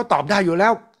งไงเขาตอบได้อยู่แล้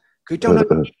วคือเจ้าหน้า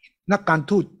ที่นักการ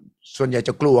ทูตส่วนใหญ่จ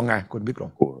ะกลัวไงคุณวิกร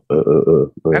ม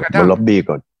มาล็อบบี้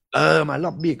ก่อนมาล็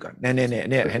อบบี้ก่อนเ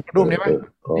นี่ยเห็นรูปนี้ไหม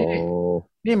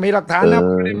นี่มีหลักฐานนะ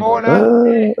ไม่ได้โม้นะ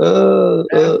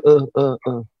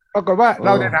ปรากฏว่าเร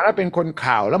าในฐานะเป็นคน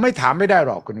ข่าวแล้วไม่ถามไม่ได้ห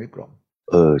รอกคุณวิกรม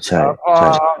ใช่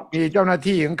มีเจ้าหน้า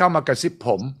ที่เข้ามากระซิบผ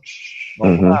มบอ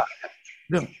กว่า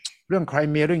เรื่องใคร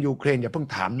เมียเรื่องยูเครนอย่าเพิ่ง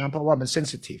ถามนะเพราะว่ามันเซน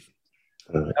ซิทีฟ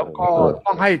แล้วก็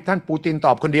ต้องให้ท่านปูตินต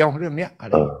อบคนเดียวเรื่องนี้อะ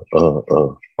ไร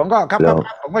ผมก็ครับ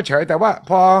ผมก็เฉยแต่ว่า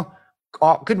พออ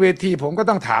อกขึ้นเวทีผมก็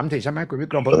ต้องถามใช่ไหมคุณวิ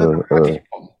กรมผมเรื่องหน้าที่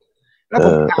ผมแล้วผ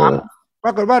มถามปร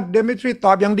ากฏว่าเดมิทรีต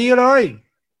อบอย่างดีเลย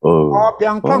ตอบอย่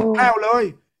างคล่องแคล่วเลย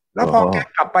แล้วพอแก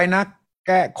กลับไปนะแ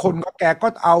กก็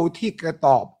เอาที่แกต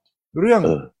อบเรื่อง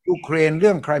ยูเครนเ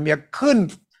รื่องไครเมียขึ้น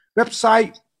เว็บไซ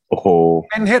ต์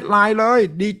เป็นเฮดไลน์เลย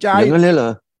ดีใจอย่างนั้นเลยเหร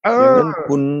ออย่างนั้น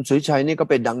คุณสุริชัยนี่ก็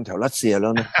ไปดังแถวรัสเซียแล้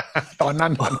วนะตอนนั้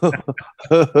น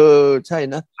ใช่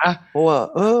นะเพราะว่า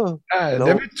เด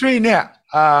มิทรีเนี่ย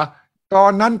ตอ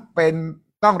นนั้นเป็น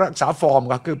ต้องรักษาฟอร์ม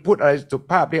ก็คือพูดอะไรสุ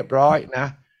ภาพเรียบร้อยนะ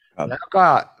แล้วก็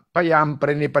พยายามปร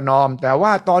ะนีประนอมแต่ว่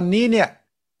าตอนนี้เนี่ย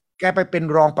แกไปเป็น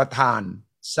รองประธาน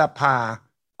สภา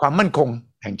ความมั่นคง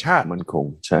แห่งชาติมั่นคง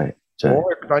ใช่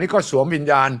ตอนนี้ก็สวมวิญ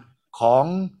ญาณของ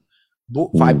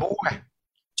ฝ่ายบูไง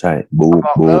ใช่บูบ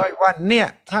อกเลยว่าเนี่ย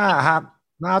ถ้าหาก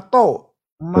นาโต้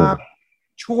มา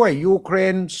ช่วยยูเคร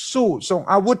นสู้ส่ง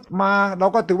อาวุธมาเรา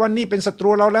ก็ถือว่านี่เป็นศัตรู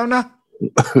เราแล้วนะ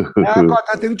แล้วก็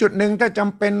ถ้าถึงจุดหนึ่งถ้าจ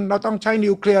ำเป็นเราต้องใช้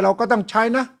นิวเคลียร์เราก็ต้องใช้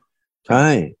นะใช่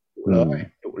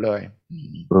เลย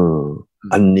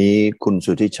อันนี้คุณ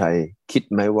สุทธิชัยคิด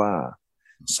ไหมว่า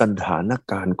สถาน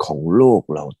การณ์ของโลก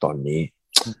เราตอนนี้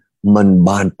มันบ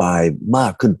านปลายมา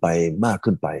กขึ้นไ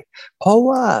ปเพราะ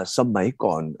ว่าสมัย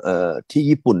ก่อนที่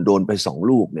ญี่ปุ่นโดนไป2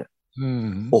 ลูกเนี่ย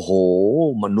โอ้โห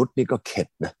มนุษย์นี่ก็เข็ด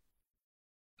นะ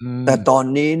แต่ตอน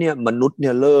นี้เนี่ยมนุษย์เ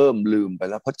นี่ยเริ่มลืมไป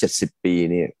แล้วเพราะ70 ปี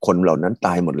เนี่ยคนเหล่านั้นต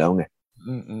ายหมดแล้วไง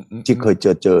ที่เคย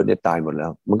เจอเนี่ยตายหมดแล้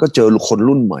วมันก็เจอคน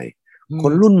รุ่นให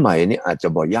ม่เนี่ยอาจจะ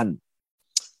บ่ยั่น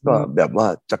ก็แบบว่า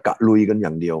จะกะลุยกันอย่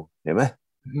างเดียวเห็นไหม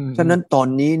ฉะนั้นตอน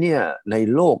นี้เนี่ยใน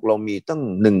โลกเรามีตั้ง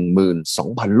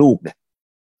 12,000 ลูกเนี่ย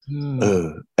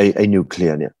ไอนิวเคลี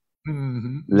ยร์เนี่ย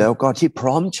แล้วก็ที่พ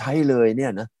ร้อมใช้เลยเนี่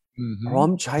ยนะพร้อม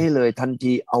ใช้เลยทัน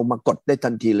ทีเอามากดได้ทั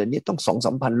นทีเลยนี่ต้อง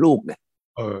 2-3,000 ลูกเนี่ย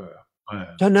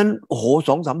ฉะนั้นโอ้โห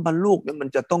 2-3,000 ลูกเนี่ยมัน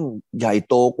จะต้องใหญ่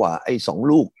โตกว่าไอ้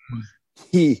2 ลูก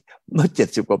ที่เมื่อ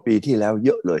70กว่าปีที่แล้วเย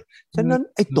อะเลยฉะนั้น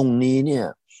ไอ้ตรงนี้เนี่ย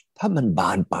ถ้ามันบ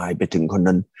านปลายไปถึงคน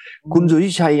นั้นคุณสุทธิ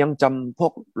ชัยยังจำพว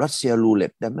กรัสเซียรูเล็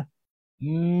ตได้ไหม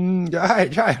ใช่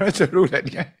ใช่รัสเซียรูเล็ต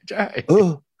ไงใช่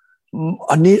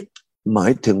อันนี้หมา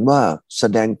ยถึงว่าแส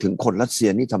ดงถึงคนรัสเซีย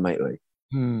นี่ทำไมเอ่ย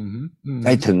ใจ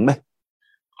ถึงไหม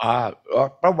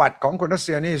ประวัติของคนรัสเ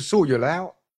ซียนี่สู้อยู่แล้ว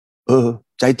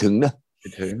ใจถึงนะ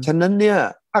ฉะนั้นเนี่ย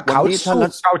ถ้าเขาสู้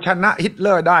เอาชนะฮิตเล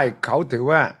อร์ได้เขาถือ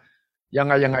ว่ายัง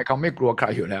ไงเขาไม่กลัวใคร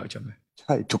อยู่แล้วใช่ไหมใ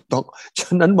ช่ถูกต้องฉ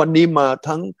ะนั้นวันนี้มา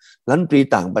ทั้งรัฐมนตรี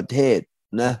ต่างประเทศ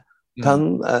นะทั้ง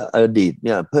อดีตเ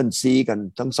นี่ยเพื่อนซีกัน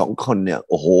ทั้งสองคนเนี่ย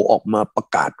โอ้โหออกมาประ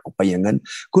กาศออกไปอย่างนั้น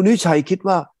คุณวิชัยคิด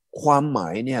ว่าความหมา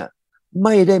ยเนี่ยไ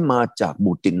ม่ได้มาจาก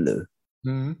ปูตินหรือ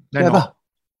แน่นอน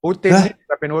ปูติน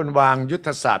จะเป็นคนวางยุทธ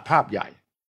ศาสตร์ภาพใหญ่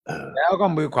แล้วก็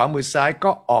มือขวามือซ้าย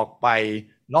ก็ออกไป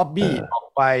ล็อบบี้ออก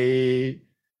ไป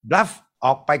บลัฟอ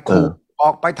อกไปขู่อ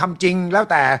อกไปทำจริงแล้ว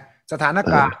แต่สถาน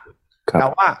การณ์แต่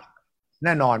ว่าแ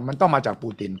น่นอนมันต้องมาจากปู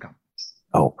ตินครับ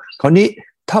คราวนี้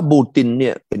ถ้าปูตินเ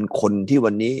นี่ยเป็นคนที่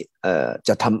วันนี้จ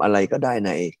ะทำอะไรก็ได้ใ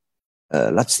น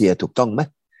รัสเซียถูกต้องไหม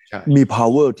มี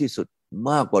power ที่สุด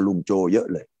มากกว่าลุงโจเยอะ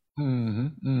เลย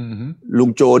ลุง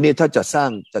โจนี่ถ้าจ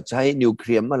ะใช้นิวเค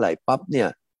ลียร์เมื่อไหร่ปั๊บเนี่ย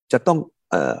จะต้อง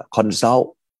คอนซัลท์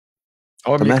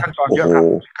ใช่ไหมโอ้โห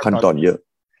ขั้นตอนเยอะ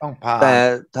แต่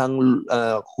ทาง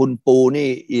คุณปูนี่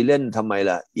อีเล่นทำไม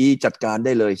ล่ะอีจัดการไ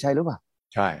ด้เลยใช่หรือเปล่า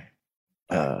ใช่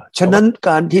ฉะนั้นก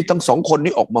ารที่ทั้งสองคน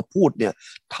นี้ออกมาพูดเนี่ย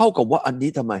เท่ากับว่าอันนี้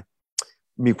ทำไม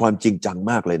มีความจริงจัง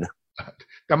มากเลยนะ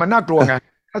แต่มันน่ากลัวไง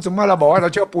ถ้าสมมติเราบอกว่าเรา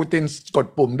เชื่อปูตินกด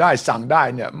ปุ่มได้สั่งได้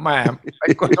เนี่ยแม่ไ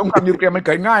อ้กดสงครามนิวเคลียร์มันเ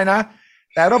กิดง่ายนะ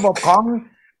แต่ระบบของ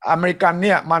อเมริกันเ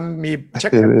นี่ยมันมีเช็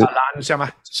คแอนด์บาลานซ์ใช่ไหม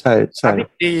ใช่ใช่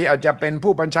ดีอาจจะเป็น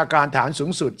ผู้บัญชาการฐานสู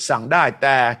งสุดสั่งได้แ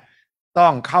ต่ต้อ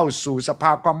งเข้าสู่สภ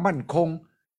าความมั่นคง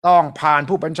ต้องผ่าน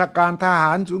ผู้บัญชาการทห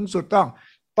ารสูงสุดต้อง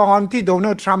ตอนที่โดนั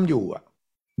ลด์ทรัมป์อยู่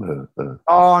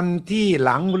ตอนที่ห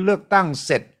ลังเลือกตั้งเ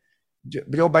สร็จ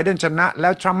โจไบเดนชนะแล้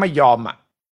วทรัมป์ไม่ยอม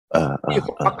ที่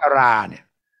6 มกราเนี่ย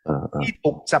ที่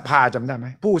บุกสภาจำได้ไหม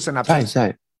ผู้สนับสนุน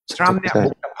ทรัมป์เนี่ยบุ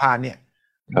กสภาเนี่ย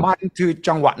มันคือ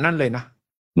จังหวะนั้นเลยนะ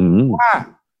ว่า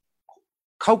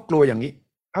เขากลัวอย่างนี้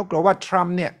เขากลัวว่าทรัม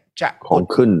ป์เนี่ยจะของ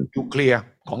ขึ้นนิวเคลียร์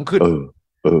ของขึ้น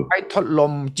ไปถล่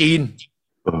มจีน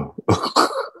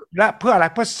และเพื่ออะไร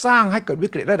เพื่อสร้างให้เกิดวิ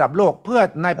กฤตระดับโลกเพื่อ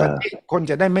ในประเทศคน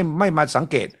จะได้ไม่มาสัง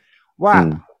เกตว่า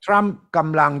ทรัมป์ก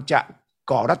ำลังจะ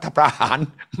ก่อรัฐประหาร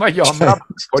ไม่ยอมรับ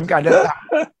ผลการเลือกตั้ง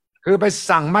คือไป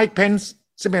สั่งไมค์เพนส์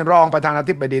ซึ่งเป็นรองประธานา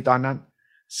ธิบดีตอนนั้น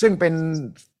ซึ่งเป็น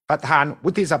ประธาน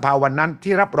วุฒิสภาวันนั้น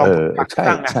ที่รับรองการเลือก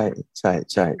ตั้งนะใ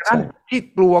ช่ที่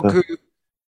กลัวคือ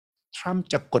ทรัมป์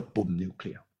จะกดปุ่มนิวเค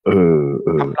ลียร์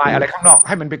ทำลายอะไรข้างนอกใ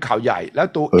ห้มันเป็นข่าวใหญ่แล้ว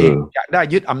ตัวเองอยากได้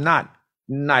ยึดอำนาจ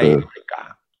ในอเมริกา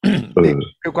นี่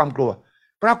คือความกลัว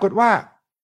ปรากฏว่า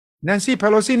แนนซี่เพ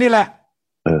โลซีนี่แหละ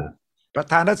ประ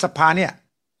ธานรัฐสภาเนี่ย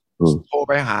โทร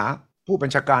ไปหาผู้บัญ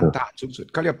ชาการทหารสูงสุด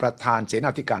เขาเรียกประธานเสน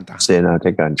าธิการทหารเสนาธิ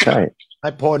การใช่น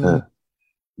ายพล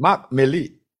มาร์คเมลี่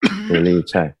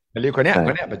ใช่เมลี่คนนี้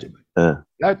ปัจจุบัน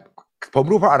แล้วผม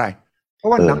รู้เพราะอะไรเพรา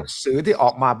ะว่าหนังสือที่อ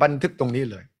อกมาบันทึกตรงนี้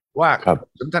เลยว่า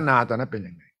สนทนาตอนนั้นเป็น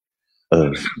ยังไง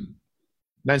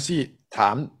แนนซี่ถา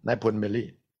มนายพลเมลี่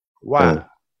ว่า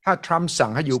ถ้าทรัมป์สั่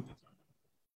งให้อยู่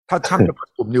ถ้าทรัมป์จะกด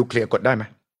ปุ่มนิวเคลียร์กดได้ไหม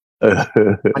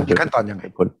มันมีขั้นตอนยังไง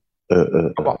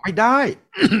เขาบอกไม่ได้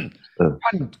ท่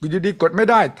านอยู่ดีกดไม่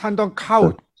ได้ท่านต้องเข้า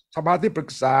สภาที่ปรึก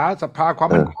ษาสภาความ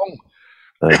มั่นคง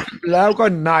แล้วก็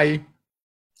ใน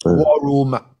วอลลุ่ม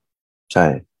ใช่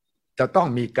จะต้อง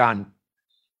มีการ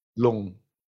ลง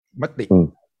มติ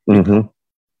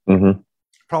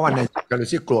เพราะว่าในกาลา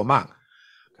ซีกลัวมาก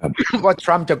ว่าท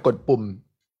รัมป์จะกดปุ่ม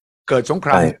เกิดสงค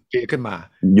รามขึ้นมา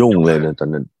ยุ่งเลยนะตอน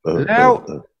นั้นแล้ว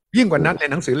ยิ่งกว่านั้นใน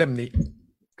หนังสือเล่มนี้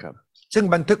ซึ่ง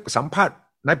บันทึกสัมภาษณ์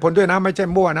นายพลด้วยนะไม่ใช่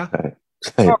มั่วนะ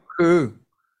ก็คือ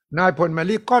นายพลมา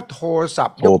ลีก็โทรศัพ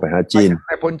ท์โทรไปหาจีน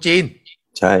นายพลจีน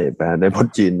ใช่ไปหานายพล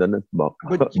จีนตอนนั้นบอก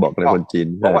นายพลจีน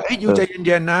บอกว่าอยู่ใจเ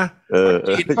ย็นๆนะ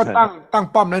จีนก็ตั้ง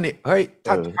ป้อมแล้วนี่เฮ้ย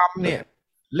ถ้าทรัมป์เนี่ย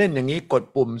เล่นอย่างนี้กด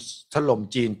ปุ่มถล่ม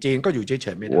จีนก็อยู่เฉ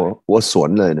ยๆไม่ได้หัวสวน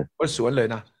เลยนะหัวสวนเลย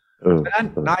นะดังนั้น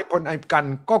นายพลไอ้กัน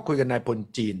ก็คุยกับนายพล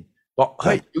จีนบอกเ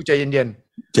ฮ้ยอยู่ใจเย็น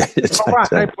ๆเพราะว่า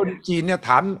นายพลจีนเนี่ยถ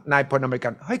ามนายพลอเมริกั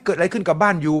นเฮ้ยเกิดอะไรขึ้นกับบ้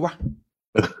านยูวะ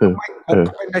ไม่เข้าไ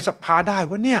ปในสภาได้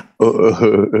วะเนี่ย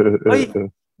เฮ้ย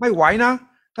ไม่ไหวนะ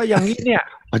ถ้าอย่างนี้เนี่ย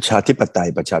ประชาธิปไตย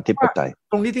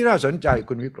ตรงนี้ที่น่าสนใจ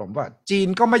คุณวิกรมว่าจีน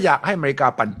ก็ไม่อยากให้อเมริกา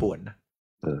ปั่นป่วนนะ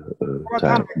เพราะว่า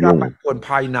ถ้าอเมริกาปั่นป่วนภ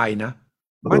ายในนะ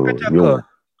มันก็จะเกิด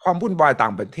ความวุ่นวายต่า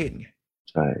งประเทศไง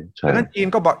ใช่ดังนั้นจีน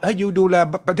ก็บอกให้ยูดูแล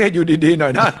ประเทศอยู่ดีๆหน่อ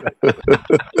ยนะ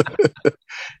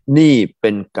นี่เป็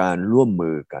นการร่วม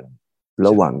มือกันร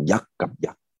ะหว่างยักษ์กับ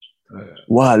ยักษ์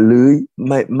ว่าหรือ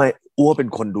ไม่อ้วเป็น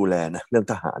คนดูแลนะเรื่อง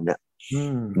ทหารเนี่ย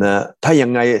นะถ้ายั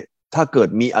งไงถ้าเกิด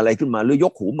มีอะไรขึ้นมาหรือย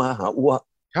กหูมาหาอ้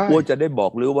วจะได้บอ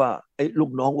กหรือว่าไอ้ลู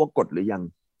กน้องว่ากดหรือยัง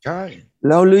ใช่แ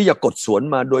ล้วหรืออย่ากดสวน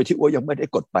มาโดยที่อ้วยังไม่ได้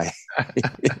กดไป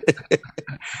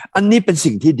อันนี้เป็น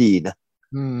สิ่งที่ดีนะ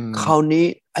คราวนี้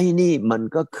ไอ้นี่มัน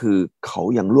ก็คือเขา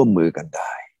ยังร่วมมือกันไ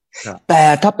ด้แต่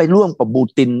ถ้าไปร่วมกับบู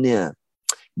ตินเนี่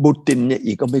ย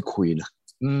อีกก็ไม่คุยนะ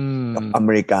กับอเม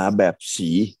ริกาแบบสี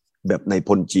แบบนายพ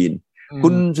ลจีนคุ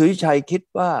ณสุริชัยคิด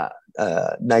ว่า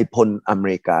นายพลอเม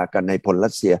ริกากับนายพลรั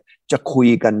สเซียจะคุย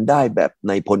กันได้แบบ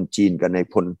นายพลจีนกับนาย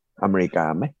พลอเมริกา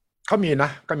ไหมเขามีนะ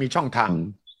ก็มีช่องทาง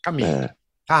ก็มี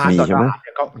ทหารต่อทหารเ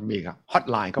นี่ยก็มีครับฮอต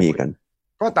ไลน์ก็มีกัน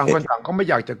ก็ต่างคนต่างก็ไม่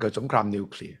อยากจะเกิดสงครามนิว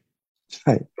เคลียร์ใ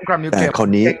ช่สงครามนิวเคลียร์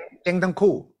เจ๊งทั้ง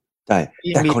คู่ใช่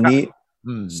แต่คราวนี้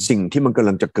สิ่งที่มันกำ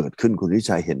ลังจะเกิดขึ้นคุณวิ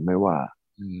ชัยเห็นไหมว่า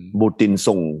บูติน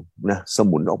ส่งนะส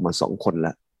มุนออกมา2 คนแ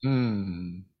ล้ว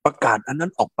ประกาศอันนั้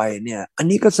นออกไปเนี่ยอัน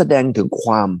นี้ก็แสดงถึงค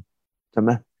วามใช่ไห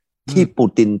มที่ปู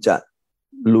ตินจะ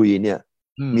ลุยเนี่ย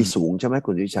มีสูงใช่ไหม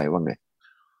คุณวิชัยว่าไง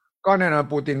ก็แน่นอน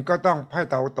ปูตินก็ต้องให้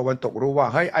ตะวันตกรู้ว่า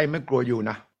เฮ้ยไอ้ไม่กลัวอยู่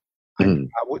นะไอ้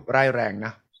อาวุธร้ายแรงน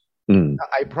ะถ้า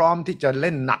ไอ้พร้อมที่จะเ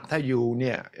ล่นหนักถ้าอยู่เ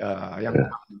นี่ยยัง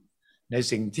ใน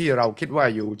สิ่งที่เราคิดว่า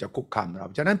อยู่จะคุกคามเรา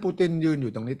ฉะนั้นปูตินยืนอ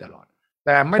ยู่ตรงนี้ตลอดแ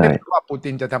ต่ไม่ได้แปลว่าปูติ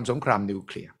นจะทำสงครามนิวเ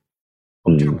คลียร์ผ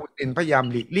มเชื่อปูตินพยายาม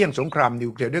หลีกเลี่ยงสงครามนิ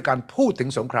วเคลียร์ด้วยการพูดถึง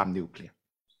สงครามนิวเคลียร์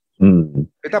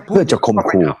เพื่อจะข่ม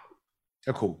ขู่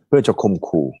เพื่อจะข่ม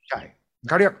ขู่ใช่เ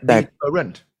ขาเรียก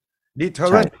deterrent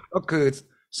ก็คือ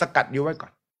สกัดอยู่ไว้ก่อ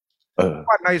น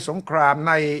ว่าในสงคราม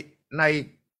ใน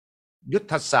ยุท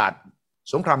ธศาสตร์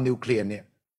สงครามนิวเคลียร์เนี่ย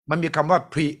มันมีคำว่า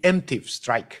preemptive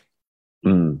strike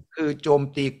คือโจม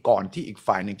ตีก่อนที่อีก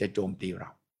ฝ่ายหนึ่งจะโจมตีเรา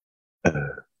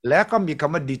แล้วก็มีค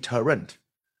ำว่า deterrent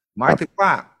หมายถึงว่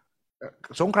า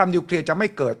สงครามนิวเคลียร์จะไม่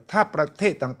เกิดถ้าประเท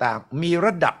ศต่างๆมีร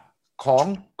ะดับของ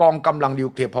กองกำลังนิว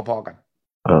เคลียร์พอๆกัน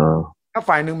ถ้า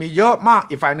ฝ่ายหนึ่งมีเยอะมาก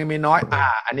อีกฝ่ายหนึ่งมีน้อย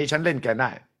อันนี้ฉันเล่นแกไ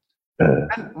ด้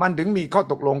นั่นมันถึงมีข้อ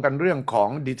ตกลงกันเรื่องของ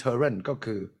deterrent ก็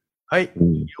คือเฮ้ย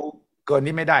อยู่เกิน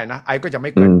นี้ไม่ได้นะไอก็จะไ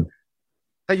ม่เกิน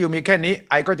ถ้าอยู่มีแค่นี้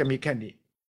ไอก็จะมีแค่นี้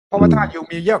เพราะว่าถ้าอยู่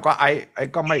มีเยอะกว่าไอ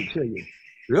ก็ไม่เชื่ออยู่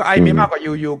หรือไอมีมากกว่าอ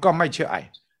ยู่ก็ไม่เชื่อไอ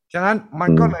ฉะนั้นมัน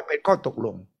ก็เลยเป็นข้อตกล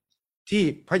งที่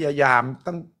พยายาม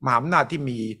ตั้งมหาอำนาจที่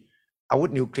มีอาวุธ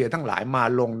นิวเคลียร์ทั้งหลายมา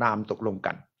ลงนามตกลง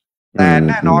กันแต่แ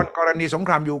น่นอนกรณีสงค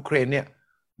รามยูเครนเนี่ย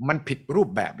มันผิดรูป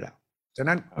แบบแล้วฉะ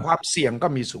นั้นความเสี่ยงก็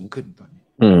มีสูงขึ้นตอนนี้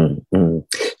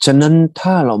ฉะนั้น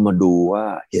ถ้าเรามาดูว่า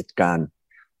เหตุการณ์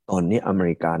ตอนนี้อเม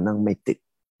ริกานั่งไม่ติด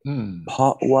เพรา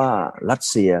ะว่ารัส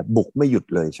เซียบุกไม่หยุด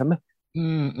เลยใช่ไหม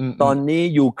ตอนนี้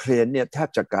ยูเครนเนี่ยแทบ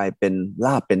จะกลายเป็นล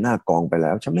าบเป็นหน้ากองไปแ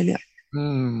ล้วใช่ไหมเนี่ย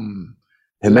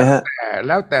เห็นไหมฮะแ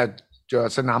ล้วแต่เจอ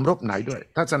สนามรบไหนด้วย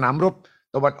ถ้าสนามรบ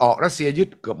ตะวันออกรัสเซียยึด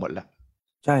เกือบหมดแล้ว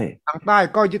ใช่ทางใต้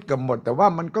ก็ยึดเกือบหมดแต่ว่า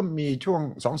มันก็มีช่วง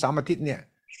 2-3 อาทิตย์เนี่ย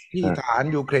ที่ทหาร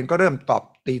ยูเครนก็เริ่มตอบ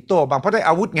ตีโต้บางเพราะได้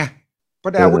อาวุธไงเพรา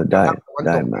ะได้อาวุธไ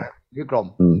ด้มายึดกรม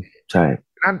ใช่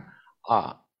นั้น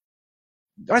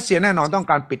รัสเซียแน่นอนต้อง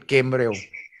การปิดเกมเร็ว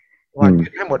ว่ายึ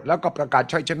ดให้หมดแล้วก็ประกาศ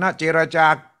ชัยชนะเจรจา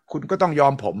คุณก็ต้องยอ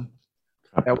มผม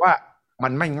แต่ว่ามั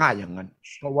นไม่ง่ายอย่างนั้น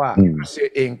เพราะว่ารัสเซีย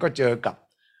เองก็เจอกับ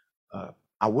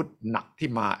อาวุธหนักที่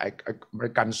มาอเม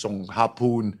ริกันส่งฮา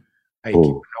พูนไอ้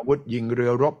ที่อาวุธยิงเรื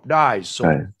อรบได้ส่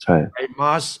งไอ้ม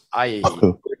าสไอ้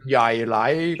ปืนใหญ่หลา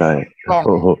ยกล้อง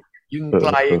ยิงไก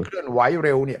ลเคลื่อนไหวเ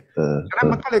ร็วเนี่ยฉะนั้น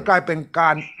มันก็เลยกลายเป็นกา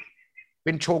รเ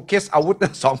ป็นโชว์เคสอาวุธ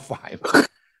ทั้งสองฝ่าย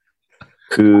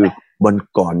คือวัน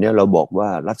ก่อนเนี่ยเราบอกว่า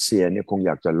รัสเซียเนี่ยคงอ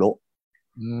ยากจะโละ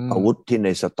อาวุธที่ใน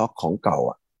สต็อกของเก่า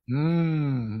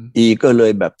ก็เล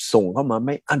ยแบบส่งเข้ามาไ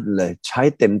ม่อั้นเลยใช้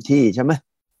เต็มที่ใช่ไหม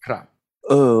ครับ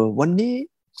วันนี้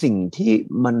สิ่งที่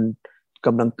มันก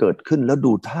ำลังเกิดขึ้นแล้ว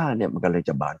ดูท่าเนี่ยมันกำลัง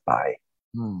จะบานปลาย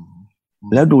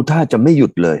แล้วดูท่าจะไม่หยุ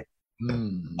ดเลย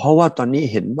เพราะว่าตอนนี้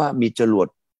เห็นว่ามีจรวด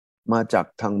มาจาก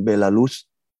ทางเบลารุส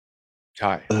ใ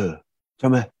ช่ใช่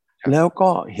ไหมแล้วก็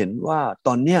เห็นว่าต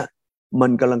อนเนี้ยมั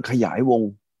นกำลังขยายวง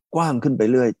กว้างขึ้นไป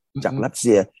เรื่อยจากรัสเ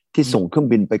ซียที่ส่งเครื่อง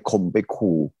บินไปข่มไป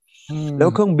ขู่แล้ว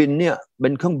เครื่องบินเนี่ยเป็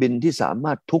นเครื่องบินที่สาม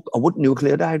ารถทุกอาวุธนิวเคลี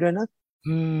ยร์ได้ด้วยนะ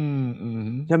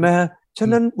ใช่ไหมฮะฉะ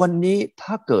นั้นวันนี้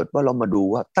ถ้าเกิดว่าเรามาดู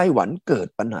ว่าไต้หวันเกิด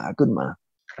ปัญหาขึ้นมา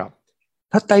ครับ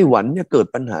ถ้าไต้หวันเนี่ยเกิด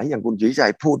ปัญหาอย่างคุณสุริชั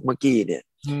ยพูดเมื่อกี้เนี่ย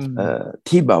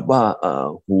ที่แบบว่า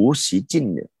หูสีจิ้น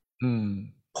เนี่ย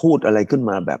พูดอะไรขึ้น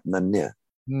มาแบบนั้นเนี่ย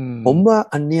ผมว่า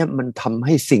อันเนี้ยมันทำใ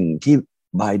ห้สิ่งที่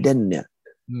ไบเดนเนี่ย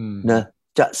นะ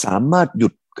จะสามารถหยุ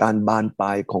ดการบานปล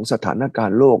ายของสถานการ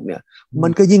ณ์โลกเนี่ยมั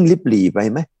นก็ยิ่งลิบหลี่ไป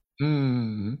ไหม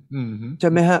ใช่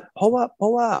ไหมฮะเพราะ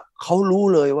ว่าเขารู้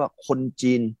เลยว่าคน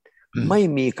จีนไม่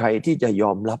มีใครที่จะย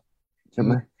อมรับใช่ไ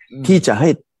หมที่จะให้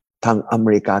ทางอเม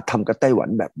ริกาทำกับไต้หวัน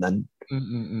แบบนั้น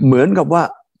เหมือนกับว่า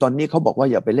ตอนนี้เขาบอกว่า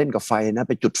อย่าไปเล่นกับไฟนะ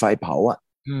ไปจุดไฟเผาอ่ะ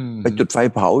ไปจุดไฟ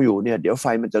เผาอยู่เนี่ยเดี๋ยวไฟ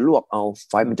มันจะลวกเอา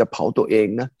ไฟมันจะเผาตัวเอง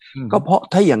นะก็เพราะ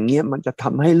ถ้าอย่างเงี้ยมันจะท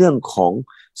ำให้เรื่องของ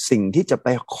สิ่งที่จะไป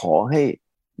ขอให้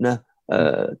นะ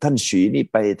ท่านฉีนี่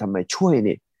ไปทำไมช่วย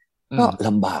นี่ก็ล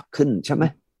ำบากขึ้นใช่ไหม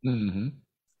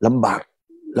ลำบาก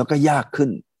แล้วก็ยากขึ้น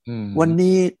วัน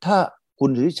นี้ถ้าคุณ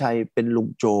สุทธิชัยเป็นลุง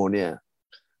โจเนี่ย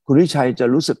คุณสุทธิชัยจะ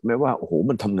รู้สึกไหมว่าโอ้โห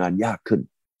มันทำงานยากขึ้น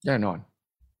แน่นอน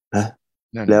นะ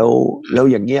แล้ว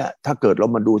อย่างเงี้ยถ้าเกิดเรา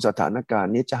มาดูสถานการ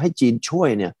ณ์นี้จะให้จีนช่วย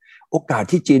เนี่ยโอกาส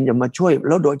ที่จีนจะมาช่วยแ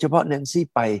ล้วโดยเฉพาะแนนซี่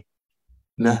ไป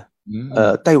นะ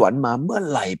ไต้หวันมาเมื่อ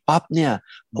ไหร่ปั๊บเนี่ย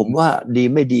ผมว่าดี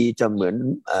ไม่ดีจะเหมือน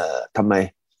ทำไม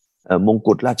มง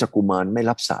กุฎราชกุมารไม่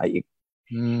รับสายอีก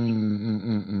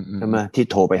ใช่ไหมที่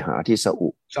โทรไปหาที่ซาอุ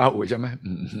ใช่ไหม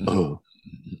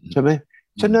ใช่ไหม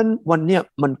ฉะนั้นวันเนี้ย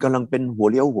มันกำลังเป็นหัว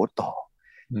เลี้ยวหัวต่อ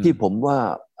ที่ผมว่า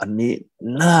อันนี้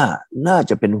น่า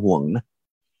จะเป็นห่วงนะ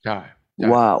ใช่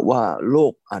ว่าโล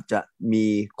กอาจจะมี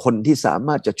คนที่สาม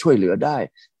ารถจะช่วยเหลือได้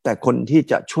แต่คนที่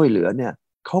จะช่วยเหลือเนี่ย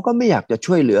เขาก็ไม่อยากจะ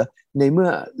ช่วยเหลือในเมื่อ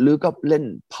หรือก็เล่น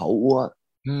เผาอัว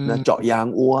นะเจาะยาง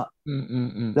อัว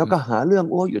แล้วก็หาเรื่อง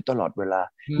อัวอยู่ตลอดเวลา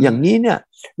อย่างนี้เนี่ย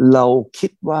เราคิ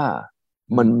ดว่า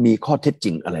มันมีข้อเท็จจ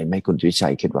ริงอะไรไหมคุณสุทธิชั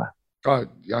ยคิดว่าก็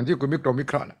อย่างที่คุณวิกรมวิ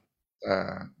เคราะห์นะ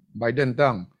ไบเดนต้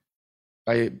องไป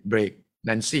เบรกแน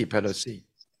นซี่เพโลซี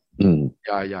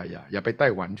อย่าไปไต้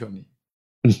หวันช่วงนี้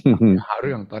หาเ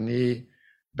รื่องตอนนี้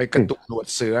ไปกระตุกหนวด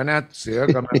เสือนะเสือ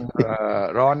กำลัง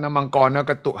ร้อนนะมังกรนะ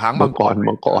กระตุกหางมังก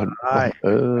รใช่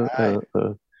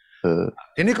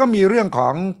ทีนี้ก็มีเรื่องขอ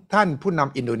งท่านผู้น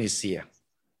ำอินโดนีเซีย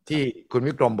ที่คุณ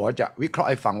วิกรมบอกจะวิเคราะห์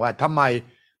ให้ฟังว่าทำไม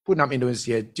ผู้นำอินโดนีเ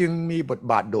ซียจึงมีบท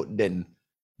บาทโดดเด่น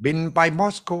บินไปมอ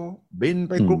สโกบิน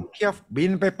ไปกรุงเคียฟบิ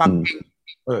นไปปักกิ่ง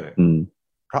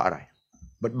เพราะอะไร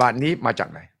บทบาทนี้มาจาก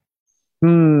ไหน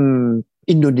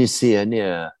อินโดนีเซียเนี่ย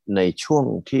ในช่วง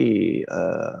ที่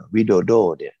วิโดโด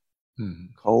เนี่ย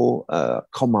เขา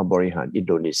เข้ามาบริหารอิน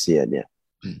โดนีเซียเนี่ย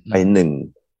ไปห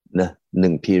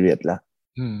นึ่งพีเรียดแล้ว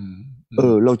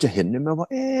เราจะเห็นได้ไหมว่า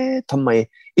ทำไม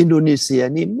อินโดนีเซีย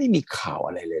นี่ไม่มีข่าวอ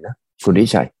ะไรเลยนะคุณนิ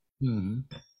ชัย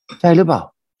ใช่หรือเปล่า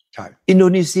ใช่อินโด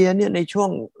นีเซียเนี่ยในช่วง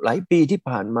หลายปีที่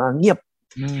ผ่านมาเงียบ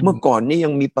เมื่อก่อนนี้ยั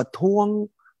งมีประท้วง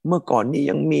เมื่อก่อนนี้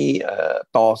ยังมี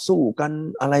ต่อสู้กัน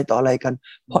อะไรต่ออะไรกัน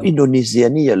เพราะอินโดนีเซีย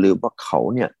นี่อย่าลืมว่าเขา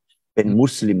เนี่ยเป็นมุ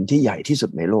สลิมที่ใหญ่ที่สุ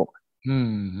ดในโลก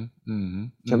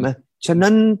ใช่ไหมฉะ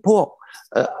นั้นพวก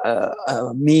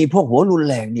มีพวกหัวรุน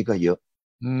แรงนี่ก็เยอะ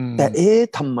แต่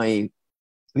ทำไม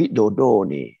วิโดโด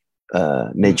นี่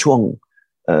ในช่วง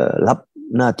รับ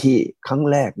หน้าที่ครั้ง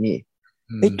แรกนี่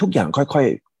ทุกอย่างค่อย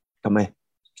ๆทำไม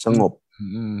สงบ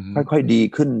ค่อยๆดี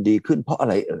ขึ้นเพราะอะ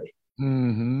ไรเอ่ย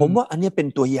ผมว่าอันนี้เป็น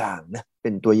ตัวอย่างนะเป็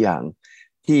นตัวอย่าง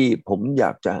ที่ผมอย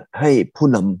ากจะให้ผู้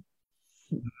น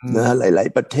ำนะหลาย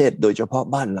ๆประเทศโดยเฉพาะ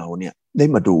บ้านเราเนี่ยได้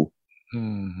มาดู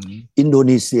อินโด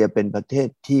นีเซียเป็นประเทศ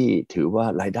ที่ถือว่า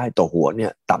รายได้ต่อหัวเนี่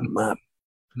ยต่ำมาก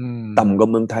ต่ำกว่า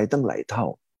เมืองไทยตั้งหลายเท่า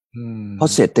เพรา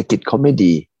ะเศรษฐกิจเขาไม่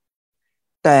ดี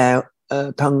แต่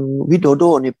ทางวิโดโด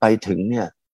นี่ไปถึงเนี่ย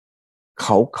เข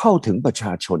าเข้าถึงประช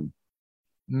าชน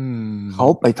เขา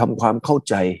ไปทำความเข้า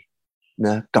ใจน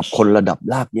ะกับคนระดับ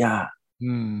รากหญ้า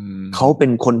เขาเป็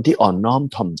นคนที่อ่อนน้อม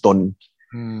ถ่อมตน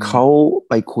เขา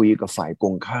ไปคุยกับฝ่ายตร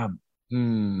งข้าม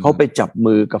เขาไปจับ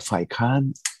มือกับฝ่ายค้าน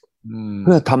เ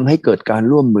พื่อทำให้เกิดการ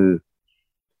ร่วมมือ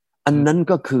อันนั้น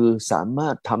ก็คือสามา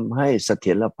รถทำให้เส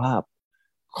ถียรภาพ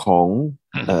ของ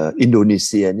อินโดนีเ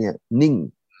ซียเนี่ยนิ่ง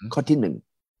ข้อที่หนึ่ง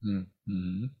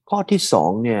ข้อที่สอ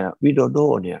งเนี่ยวิโดโด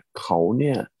เนี่ยเขาเ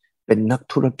นี่ยเป็นนัก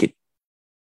ธุรกิจ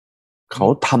เขา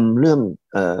ทำเรื่อง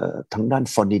ทางด้าน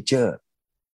เฟอร์นิเจอร์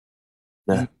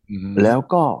นะแล้ว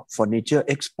ก็เฟอร์นิเจอร์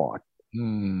เอ็กซ์พอร์ต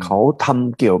เขาท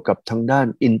ำเกี่ยวกับทางด้าน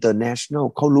international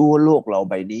เขารู้ว่าโลกเรา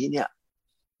ใบนี้เนี่ย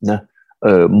นะ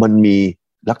มันมี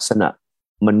ลักษณะ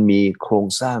มันมีโครง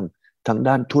สร้างทาง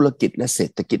ด้านธุรกิจและเศร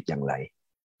ษฐกิจอย่างไร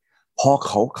พอเ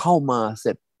ขาเข้ามาเส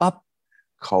ร็จปั๊บ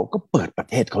เขาก็เปิดประ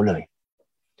เทศเขาเลย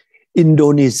อินโด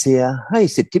นีเซียให้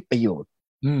สิทธิประโยชน์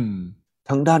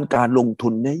ทางด้านการลงทุ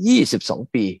นเนี่ย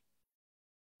22 ปี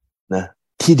นะ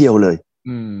ทีเดียวเลย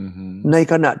ใน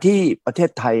ขณะที่ประเทศ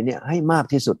ไทยเนี่ยให้มาก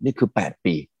ที่สุดนี่คือ8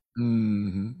 ปี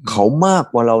เขามาก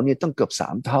กว่าเรานี่ต้องเกือบ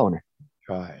3 เท่านะใ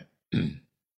ช่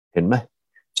เห็นไหม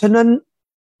ฉะนั้น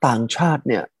ต่างชาติ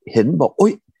เนี่ยเห็นบอกโอ๊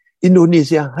ยอินโดนีเ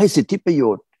ซียให้สิทธิประโย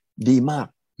ชน์ดีมาก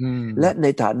และใน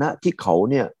ฐานะที่เขา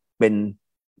เนี่ยเป็น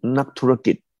นักธุร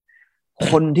กิจ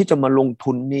คนที่จะมาลง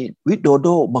ทุนนี่วิโดโด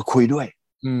มาคุยด้วย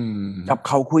จับเ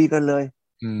ขาคุยกันเลย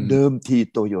เดิมที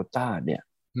โตโยต้าเนี่ย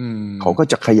เขาก็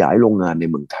จะขยายโรงงานใน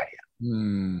เมืองไทย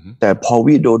แต่พอ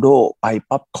วิโดโดไป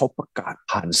ปั๊บเขาประกาศ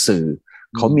ผ่านสื่อ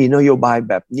เขามีนโยบาย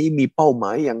แบบนี้มีเป้าหม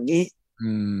ายอย่างนี้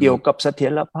เกี่ยวกับเสถี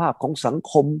ยรภาพของสัง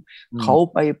คมเขา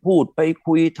ไปพูดไป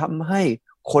คุยทำให้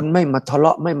คนไม่มาทะเล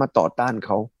าะไม่มาต่อต้านเข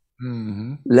า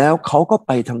แล้วเขาก็ไ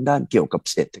ปทางด้านเกี่ยวกับ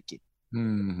เศรษฐกิจ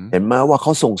เห็นไหมว่าเข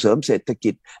าส่งเสริมเศรษฐกิ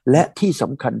จและที่ส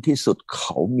ำคัญที่สุดเข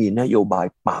ามีนโยบาย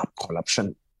ปราบคอร์รัปชัน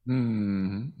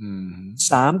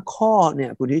3 ข้อเนี่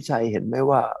ยคุณทิชัยเห็นไหม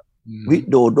ว่าวิ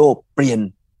โดโดเปลี่ยน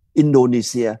อินโดนี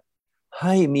เซียใ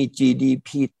ห้มี GDP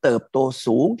เติบโต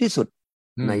สูงที่สุด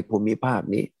ในภูมิภาค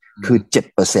นี้คือ 7%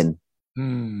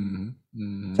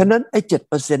ฉะนั้นไอ้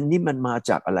 7% นี่มันมา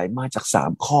จากอะไรมาจาก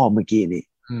3 ข้อเมื่อกี้นี้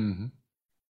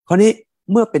คราวนี้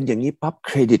เมื่อเป็นอย่างนี้ปั๊บเ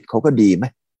ครดิตเขาก็ดีไหม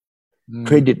เค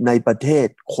รดิตในประเทศ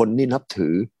คนนี่นับถื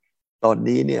อตอน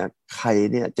นี้เนี่ยใคร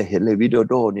เนี่ยจะเห็นเลยวิโด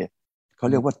โดเนี่ยเขา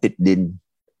เรียกว่าติดดิน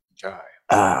ใช่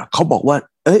เขาบอกว่า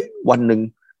วันหนึ่ง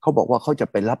เขาบอกว่าเขาจะ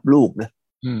ไปรับลูกนะ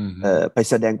ไป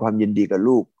แสดงความยินดีกับ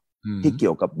ลูกที่เกี่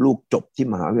ยวกับลูกจบที่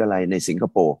มหาวิทยาลัยในสิงค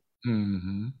โปร์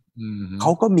เข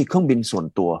าก็มีเครื่องบินส่วน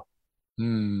ตัว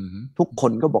ทุกค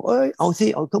นก็บอกเอาสิ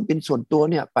เอาเครื่องบินส่วนตัว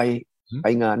เนี่ยไป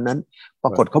งานนั้นปร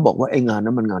ากฏเขาบอกว่าไอ้งาน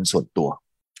นั้นมันงานส่วนตัว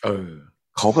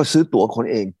เขาก็ซื้อตั๋วคน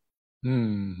เอง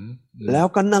แล้ว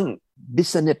ก็นั่ง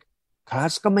business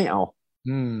class ก็ไม่เอา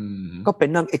ก็ไป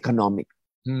นั่ง economic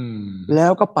แล้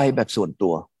วก็ไปแบบส่วนตั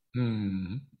ว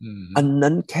อัน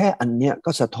นั้นแค่อันเนี้ย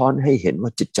ก็สะท้อนให้เห็นว่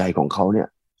าจิตใจของเขาเนี่ย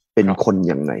เป็นคน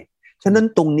ยังไงฉะนั้น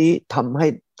ตรงนี้ทำให้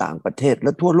ต่างประเทศแล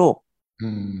ะทั่วโลก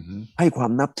ให้ควา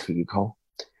มนับถือเขา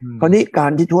คราวนี้กา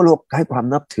รที่ทั่วโลกให้ความ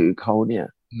นับถือเขาเนี่ย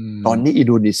ตอนนี้อิน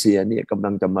โดนีเซียเนี่ยกำลั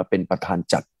งจะมาเป็นประธาน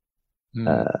จัด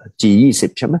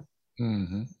G20 ใช่ไหม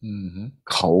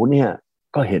เขาเนี่ย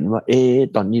ก็เห็นว่า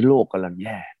ตอนนี้โลกกำลังแ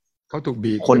ย่เขาถูก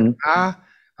บีบคน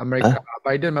อเมริกาไบ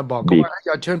เดนมาบอกเขาว่าอ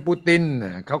ย่าเชิญปูติน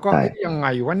เขาก็ยังไง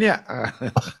วะเนี่ย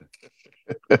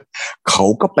เขา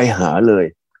ก็ไปหา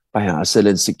เซเล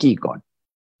นสกี้ก่อน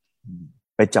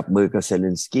ไปจับมือกับเซเล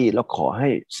นสกี้แล้วขอให้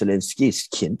เซเลนสกี้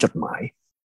เขียนจดหมาย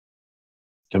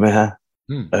ใช่ไหมฮะ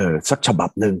สักฉบับ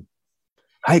หนึ่ง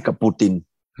ให้กับปูติน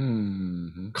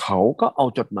เขาก็เอา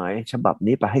จดหมายฉบับ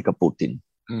นี้ไปให้กับปูติน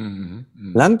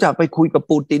หลังจากไปคุยกับ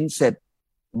ปูตินเสร็จ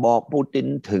บอกปูติน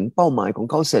ถึงเป้าหมายของ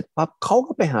เขาเสร็จปั๊บเขา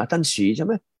ก็ไปหาท่านฉีใช่ไ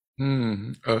หม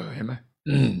เห็นไหม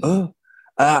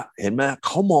เห็นไหมเข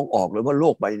ามองออกเลยว่าโล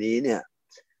กใบนี้เนี่ย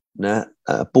นะ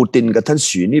ปูตินกับท่าน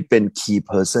ฉีนี่เป็น key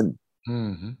person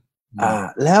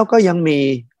แล้วก็ยังมี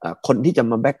คนที่จะ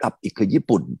มาแบ็กอัพอีกคือญี่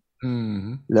ปุ่น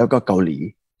แล้วก็เกาหลี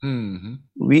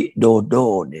วิโดโด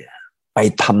เนี่ยไป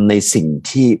ทำในสิ่ง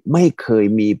ที่ไม่เคย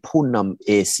มีผู้นำเ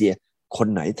อเชียคน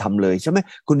ไหนทำเลยใช่ไหม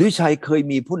คุณวิชัยเคย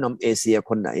มีผู้นำเอเชีย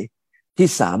คนไหนที่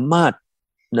สามารถ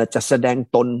จะแสดง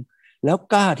ตนแล้ว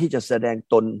กล้าที่จะแสดง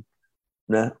ตน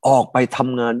นะออกไปท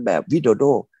ำงานแบบวิโดโด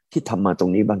ที่ทำมาตร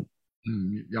งนี้บ้าง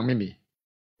ยังไม่มี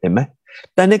เห็นไหม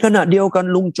แต่ในขณะเดียวกัน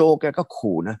ลุงโจแกก็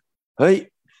ขู่นะเฮ้ย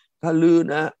ถ้าลือ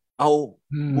นะเอา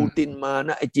ปูตินมาน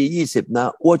ะไอG20นะ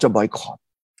อ้วจะบอยคอต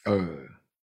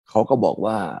เขาก็บอก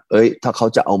ว่าถ้าเขา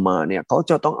จะเอามาเนี่ยเขา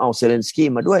จะต้องเอาเซเลนสกี้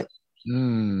มาด้วย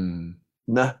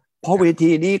นะเพราะเว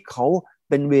ทีนี้เขา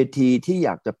เป็นเวทีที่อย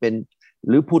ากจะเป็น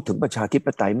หรือพูดถึงประชาธิป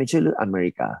ไตยไม่ใช่เรื่องอเม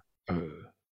ริกา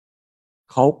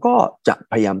เขาก็จะ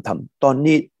พยายามทำตอน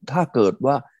นี้ถ้าเกิด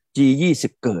ว่า G20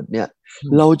 เกิดเนี่ย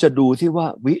เราจะดูที่ว่า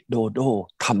วิโดโด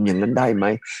ทำอย่างนั้นได้ไหม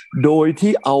โดย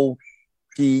ที่เอา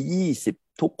G20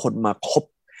 ทุกคนมาครบ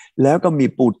แล้วก็มี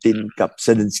ปูตินกับเซ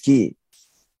เลนสกี้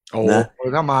นะ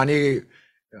ถ้ามานี่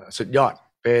สุดยอด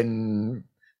เป็น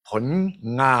ผล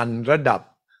งานระดับ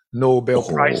โนเบลไ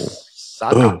พรส์สา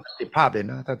ขาสันติภาพเลย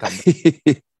นะถ้าท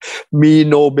ำมี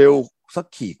โนเบลสัก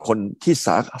กี่คนที่ส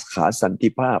าขาสันติ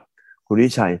ภาพคุณวิ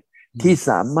ชัยที่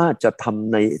สามารถจะท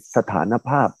ำในสถาน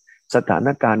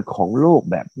การณ์ของโลก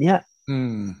แบบเนี้ย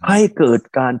ให้เกิด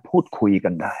การพูดคุยกั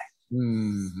นได้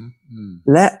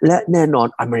และแน่นอน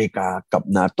อเมริกากับ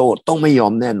นาโต้ต้องไม่ยอ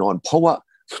มแน่นอนเพราะว่า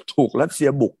ถูกรัสเซีย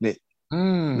บุกเนี่ย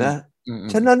นะ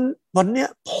ฉะนั้นวันเนี้ย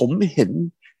ผมเห็น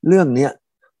เรื่องเนี้ย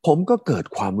ผมก็เกิด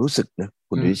ความรู้สึกนะ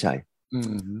คุณวิชัย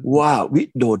ว่าวิ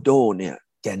โดโดเนี่ย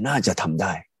แกน่าจะทำไ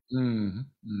ด้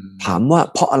ถามว่า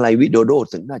เพราะอะไรวิโดโด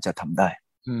ถึงน่าจะทำได้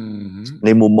ใน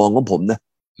มุมมองของผมนะ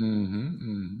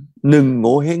หนึ่งโ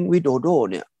ง่เฮงวิโดโด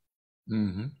เนี่ย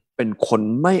เป็นคน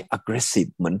ไม่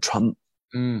aggressive เหมือนทรัมป์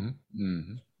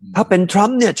ถ้าเป็นทรัม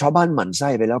ป์เนี่ยชาวบ้านหมั่นไส้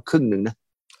ไปแล้วครึ่งหนึ่งนะ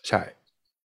ใช่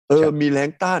มีแรง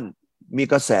ต้านมี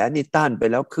กระแสนี่ต้านไป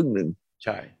แล้วครึ่งหนึ่งใ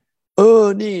ช่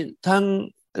นี่ทาง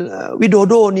วิโด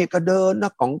โดนี่ก็เดินน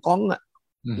ะก้องอ่ะ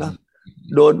นะ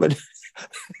โดนไป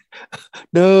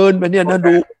เดินไปเนี่ยนะ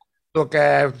ดูตัวแก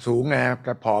สูงไงแก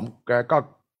ผอมแกก็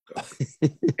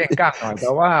เก่งกล้าหน่อยแต่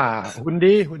ว่าหุ่น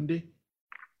ดี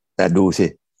แต่ดูสิ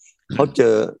เขาเจ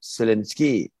อเซเลนส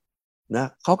กี้นะ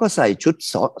เขาก็ใส่ชุด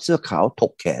เสื้อขาวถ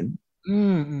กแขน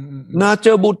นาเจ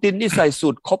อปูตินที่ใส่สู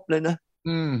ทครบเลยนะ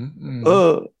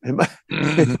เห็นไหม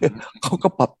เขาก็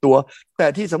ปรับตัวแต่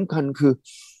ที่สำคัญคือ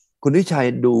คุณวิชัย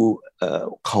ดู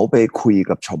เขาไปคุย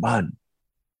กับชาวบ้าน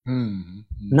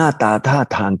หน้าตาท่า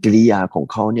ทางกิริยาของ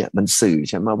เขาเนี่ยมันสื่อ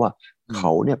ใช่ไหมว่าเข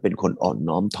าเนี่ยเป็นคนอ่อน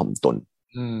น้อมถ่อมตน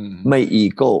ไม่อี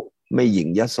โก้ไม่หยิ่ง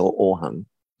ยโสโอหัง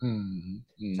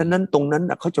ฉะนั้นตรงนั้น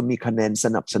เขาจะมีคะแนนส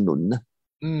นับสนุนนะ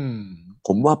ผ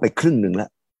มว่าไปครึ่งหนึ่งแล้ว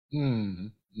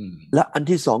และอัน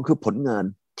ที่สองคือผลงาน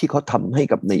ที่เขาทำให้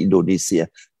กับในอินโดนีเซีย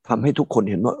ทำให้ทุกคน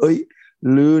เห็นว่า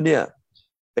ลือเนี่ย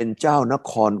เป็นเจ้าน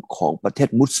ครของประเทศ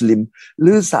มุสลิม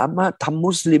ลือสามารถทำ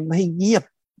มุสลิมให้เงียบ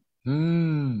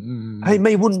ให้ไ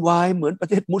ม่วุ่นวายเหมือนประ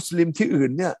เทศมุสลิมที่อื่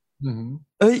นเนี่ย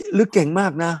ลือเก่งมา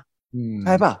กนะใ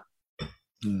ช่ป่ะ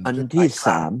อันที่ส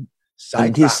ามสา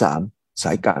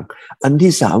ยกลางอัน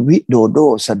ที่สามวิโดโด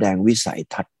แสดงวิสัย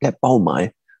ทัศน์และเป้าหมาย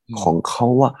ของเขา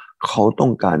ว่าเขาต้อ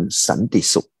งการสันติ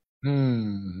สุข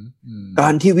กา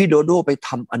รที่วิโดโดไปท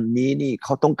ำอันนี้นี่เข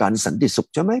าต้องการสันติสุข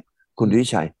ใช่ไหมคุณวิ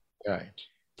ชัยใช่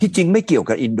ที่จริงไม่เกี่ยว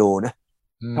กับอินโดนะ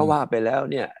ถ้าว่าไปแล้ว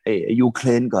เนี่ยยูเคร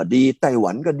นก็ดีไต้ห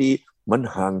วันก็ดีมัน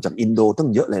ห่างจากอินโดตั้ง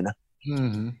เยอะเลยนะ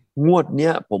งวดเนี้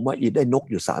ยผมว่าได้นก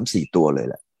อยู่ 3-4 ตัวเลย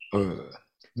แหละ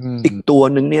อีกตัว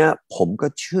หนึ่งเนี่ยผมก็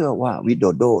เชื่อว่าวิโด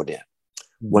โดเนี่ย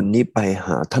วันนี้ไปห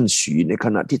าท่านฉีในข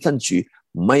ณะที่ท่านฉี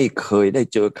ไม่เคยได้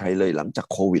เจอใครเลยหลังจาก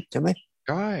โควิดใช่ไหม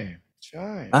ใช่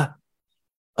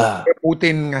เจอปู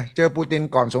ตินไงเจอปูติน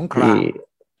ก่อนสงคราม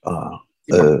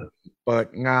เปิด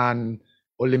งาน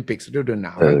โอลิมปิกฤดูหน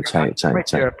าวใช่ไม่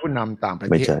เจอผู้นำต่างประเ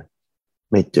ทศ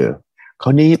ไม่เจอคร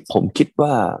าวนี้ผมคิดว่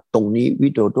าตรงนี้วิ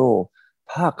โดโด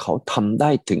ถ้าเขาทำได้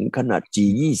ถึงขนาด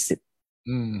G20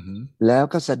 แล้ว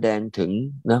ก็แสดงถึง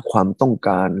นะความต้องก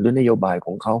ารหรือนโยบายข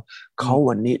องเขา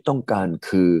วันนี้ต้องการ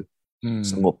คือ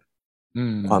สงบ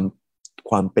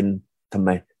ความเป็นทำไม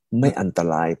ไม่อันต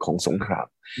รายของสงคราม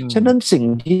ฉะนั้นสิ่ง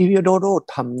ที่วิโดโด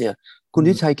ทำเนี่ยคุณ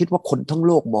ทิชัยคิดว่าคนทั้งโ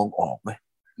ลกมองออกไหม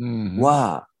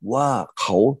ว่าเข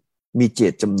ามีเจ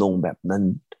ตจำนงแบบนั้น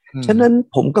ฉะนั้น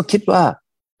ผมก็คิดว่า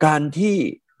การที่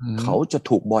เขาจะ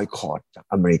ถูกบอยคอตจาก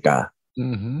อเมริกา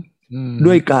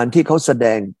ด้วยการที่เขาแสด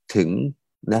งถึง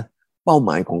นะเป้าหม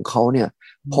ายของเขาเนี่ย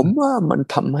ผมว่ามัน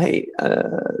ทำให้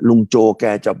ลุงโจแก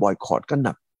จะบอยคอตก็ห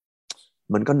นัก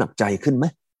มันก็หนักใจขึ้นไหม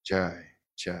ใช่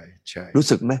รู้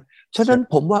สึกไหมฉะนั้น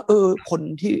ผมว่าคน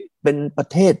ที่เป็นประ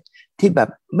เทศที่แบบ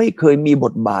ไม่เคยมีบ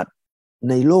ทบาท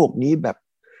ในโลกนี้แบบ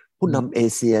ผู้นำเอ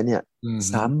เชียเนี่ย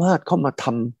สามารถเข้ามาท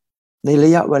ำในร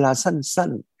ะยะเวลาสั้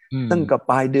นๆตั้งแต่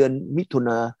ปลายเดือนมิถุน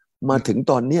ามาถึง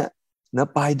ตอนเนี้ยนะ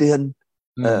ปลายเดือน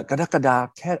กรกฎาคม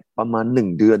แค่ประมาณ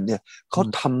1 เดือนเนี่ยเขา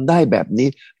ทำได้แบบนี้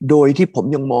โดยที่ผม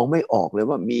ยังมองไม่ออกเลย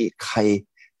ว่ามีใคร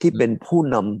ที่เป็นผู้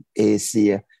นำเอเชี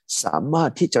ยสามาร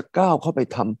ถที่จะก้าวเข้าไป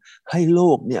ทำให้โล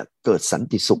กเนี่ยเกิดสัน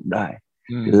ติสุขได้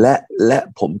และ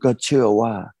ผมก็เชื่อว่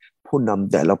าผู้น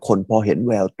ำแต่ละคนพอเห็น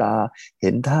แววตาเห็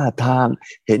นท่าทาง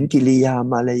เห็นกิริยา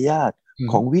มารยาท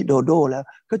ของวิโดโดแล้ว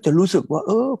ก็จะรู้สึกว่า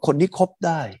คนนี้คบไ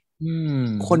ด้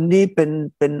คนนี้เ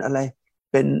ป็นอะไร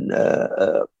เป็น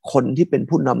คนที่เป็น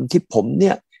ผู้นำที่ผมเ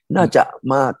นี่ยน่าจะ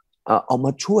มาเอาม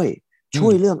าช่วย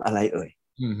เรื่องอะไร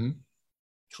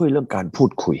ช่วยเรื่องการพู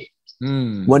ดคุย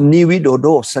วันนี้วิโดโด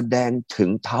แสดงถึง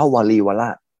ท้าวาลีวร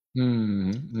าช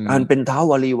การเป็นท้า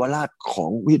วาลีวราชขอ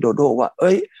งวิโดโดว่า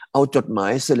เอาจดหมา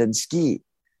ยเซเลนสกี้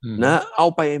นะเอา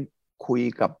ไปคุย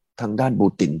กับทางด้านปู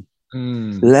ติน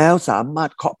แล้วสามาร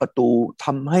ถเคาะประตูท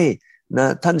ำให้นะ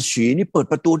ท่านฉีนี่เปิด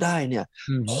ประตูได้เนี่ย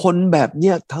คนแบบเ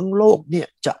นี้ยทั้งโลกเนี่ย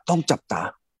จะต้องจับตา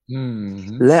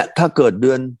และถ้าเกิดเดื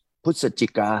อนพฤศจิ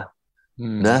กา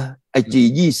นะ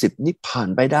G20นี่ผ่าน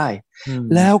ไปได้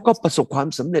แล้วก็ประสบความ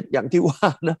สำเร็จอย่างที่ว่า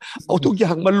นะเอาทุกอย่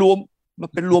างมารวมมา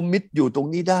เป็นรวมมิตรอยู่ตรง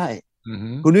นี้ได้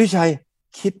คุณวิชัย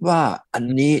คิดว่าอัน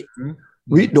นี้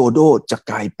วิโดโดจะ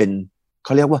กลายเป็นเข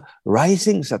าเรียกว่า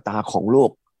rising star ของโลก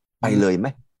ไปเลยไหม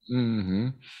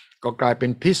ก็กลายเป็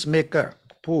น peacemaker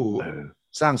ผู้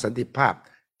สร้างสันติภาพ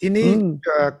ทีนี้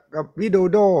กับวิโด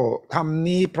โดทำ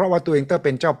นี้เพราะว่าตัวเองต้องเ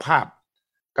ป็นเจ้าภาพ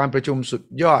การประชุมสุด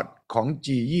ยอดของ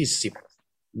G20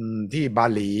 ที่บา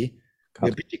หลีเดื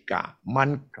อนพฤศจิกามัน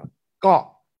ก็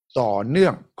ต่อเนื่อ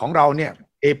งของเราเนี่ย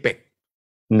เอเปก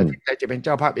แต่จะเป็นเ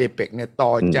จ้าภาพเอเปกเนี่ยต่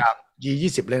อจาก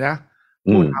G20 เลยนะ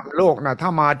ผู้นำโลกนะถ้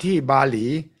ามาที่บาหลี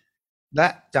และ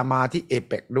จะมาที่เอ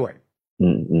เปกด้วย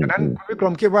ดังนั้นคุณวิกร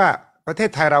มคิดว่าประเทศ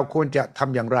ไทยเราควรจะท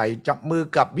ำอย่างไรจับมือ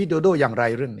กับวิโดโดอย่างไร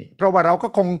เรื่องนี้เพราะว่าเราก็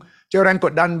คงเจอแรงก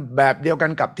ดดันแบบเดียวกั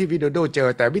นกับที่วิโดโดเจอ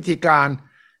แต่วิธีการ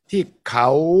ที่เขา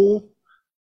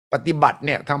ปฏิบัติเ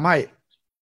นี่ยทำให้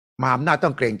มหาอำนาจต้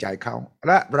องเกรงใจเขาแ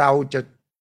ละเราจะ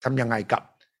ทำยังไงกับ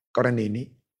กรณีนี้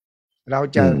เรา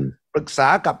จะปรึกษา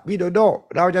กับวิโดโด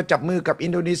เราจะจับมือกับอิ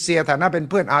นโดนีเซียฐานะเป็น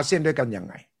เพื่อนอาเซียนด้วยกันยัง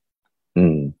ไง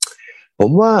ผ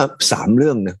มว่า3เ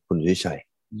รื่องนะคุณสุทธิชัย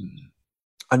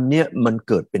อันเนี้ยมัน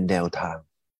เกิดเป็นแนวทาง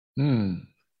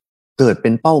เกิดเป็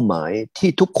นเป้าหมายที่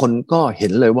ทุกคนก็เห็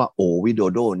นเลยว่าโอ้วิโด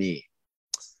โดนี่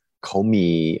เขามี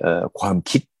ความ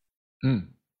คิด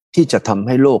ที่จะทำใ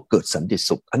ห้โลกเกิดสันติ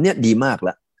สุขอันเนี้ยดีมากแ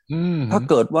ล้วถ้า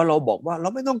เกิดว่าเราบอกว่าเรา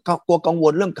ไม่ต้องกลัวกังว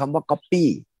ลเรื่องคำว่า copy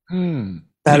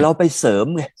แต่เราไปเสริม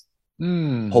ไง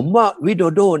ผมว่าวิโด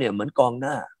โดเนี่ยเหมือนกองห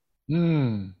น้า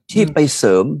ที่ไปเส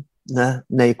ริมนะ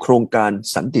ในโครงการ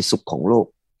สันติสุขของโลก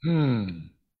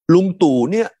ลุงตู่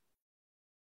เนี่ย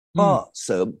ก็เส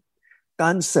ริมกา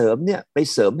รเสริมเนี่ยไป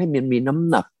เสริมให้มันมีน้ำ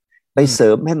หนักไปเสริ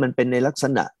มให้มันเป็นในลักษ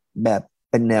ณะแบบ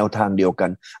เป็นแนวทางเดียวกัน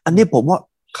อันนี้ผมว่า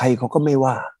ใครเขาก็ไม่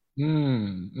ว่า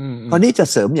คราวนี้จะ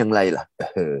เสริมอย่างไรล่ะ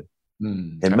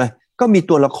เห็นไหมก็มี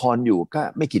ตัวละครอยู่ก็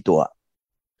ไม่กี่ตัว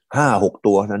5-6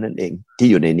 ตัวเท่านั้นเองที่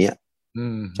อยู่ในเนี้ย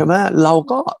ใช่ไหมเรา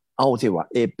ก็เอาสิว่า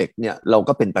เอเปกเนี่ยเรา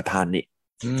ก็เป็นประธานนี่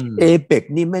เอเปก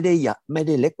นี่ไม่ไ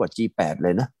ด้เล็กกว่า G8 เล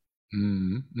ยนะ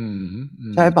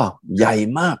ใช่เปล่าใหญ่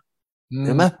มากเ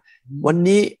ห็นไหมวัน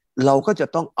นี้เราก็จะ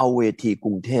ต้องเอาเวทีก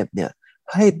รุงเทพเนี่ย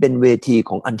ให้เป็นเวที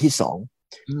ของอันที่สอง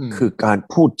คือการ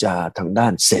พูดจาทางด้า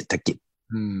นเศรษฐกิจ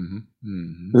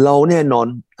เราแน่นอน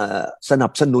สนั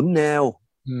บสนุนแนว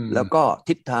แล้วก็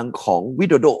ทิศทางของวิ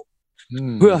โดโด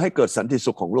เพื่อให้เกิดสันติ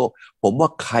สุขของโลกผมว่า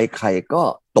ใครๆก็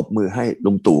ตบมือให้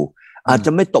ลุงตู่อาจจ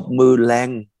ะไม่ตบมือแรง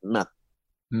หนัก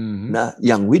นะอ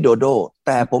ย่างวิโดโดแ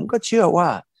ต่ผมก็เชื่อว่า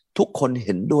ทุกคนเ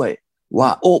ห็นด้วยว่า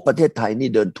โอ้ประเทศไทยนี่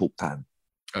เดินถูกทาง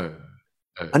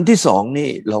อันที่สองนี่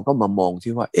เราก็มามอง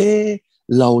ที่ว่า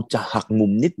เราจะหักมุ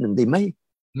มนิดหนึ่งได้ไหม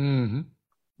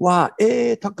ว่า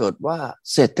ถ้าเกิดว่า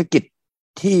เศรษฐกิจ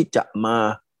ที่จะมา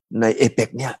ในเอเปก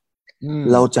เนี่ย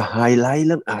เราจะไฮไลท์เ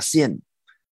รื่องอาเซียน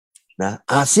นะ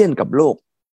อาเซียนกับโลก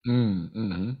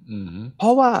เพรา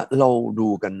ะว่าเราดู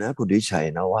กันนะคุณดิชัย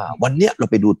นะว่าวันเนี้ยเรา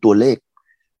ไปดูตัวเลข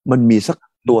มันมีสัก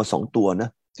ตัว2ตัวนะ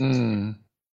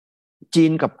จี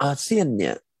นกับอาเซียนเ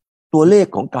นี่ยตัวเลข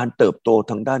ของการเติบโต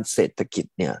ทางด้านเศรษฐกิจ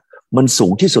เนี่ยมันสู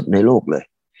งที่สุดในโลกเลย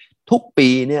ทุกปี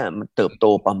เนี่ยมันเติบโต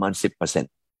ประมาณ 10%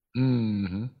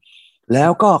แล้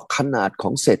วก็ขนาดขอ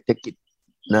งเศรษฐกิจ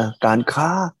นะการค้า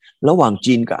ระหว่าง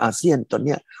จีนกับอาเซียนตอนเ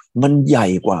นี้ยมันใหญ่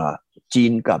กว่าจี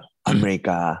นกับอเมริก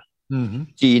า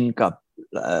จีนกับ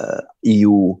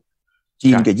EU จี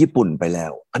นกับญี่ปุ่นไปแล้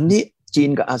วอันนี้จีน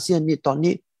กับอาเซียนนี่ตอน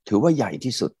นี้ถือว่าใหญ่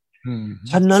ที่สุด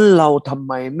ฉะนั้นเราทำไ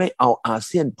มไม่เอาอาเ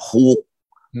ซียนผูก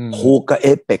กับเอ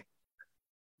เปก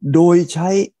โดยใช้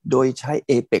เ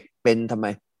อเปกเป็นทำไม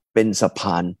เป็นสะพ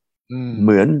านเห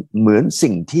มือน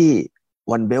สิ่งที่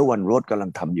One Belt One Roadกำลั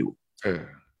งทำอยู่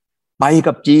ไป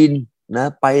กับจีนนะ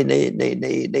ไป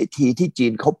ในทีที่จี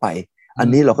นเข้าไปอัน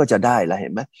นี้เราก็จะได้แล้วเห็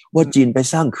นไหมว่าจีนไป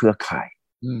สร้างเครือข่าย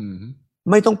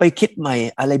ไม่ต้องไปคิดใหม่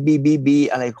อะไรบี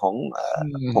อะไรข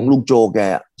องลุงโจแก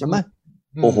ใช่ไหม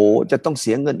โอ้โหจะต้องเ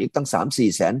สียเงินอีกตั้ง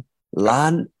 3-4 แสนล้า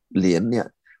นเหรียญเนี่ย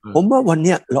ผมว่าวันเ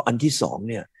นี้ยเราอันที่สอง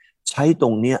เนี่ยใช้ตร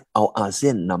งเนี้ยเอาอาเซี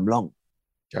ยนนำร่อง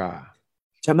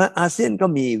ใช่ไหมอาเซียนก็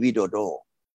มีวิโดโด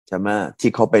ใช่ไหม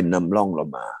ที่เขาเป็นนำร่องเรา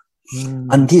มา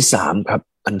อันที่สามครับ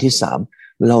อันที่สาม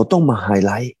เราต้องมาไฮไ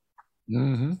ลท์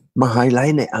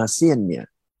ในอาเซียนเนี่ย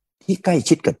ที่ใกล้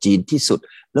ชิดกับจีนที่สุด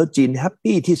แล้วจีนแฮป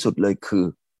ปี้ที่สุดเลยคือ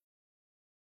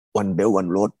One Belt One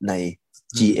Road ใน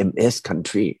GMS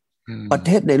country ประเท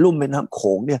ศในลุ่มแม่น้ำโข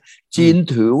งเนี่ยจีน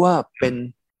ถือว่าเ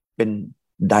ป็น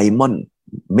ไดมอนด์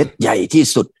เม็ดใหญ่ที่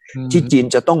สุดที่จีน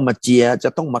จะต้องมาเจียจะ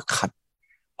ต้องมาขัด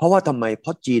เพราะว่าทำไมเพร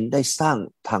าะจีนได้สร้าง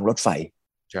ทางรถไฟ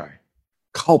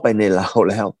เข้าไปในลาว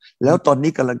แล้วตอน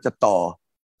นี้กำลังจะต่อ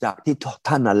จากที่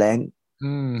ท่านาแล้ง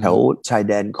แถวชาย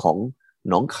แดนของ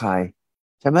หนองคาย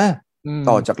ใช่ไหม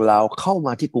ต่อจากลาวเข้าม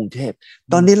าที่กรุงเทพ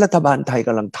ตอนนี้รัฐบาลไทยก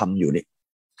ำลังทำอยู่นี่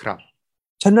ครับ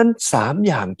ฉะนั้น3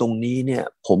อย่างตรงนี้เนี่ย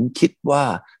ผมคิดว่า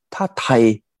ถ้าไทย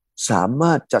สาม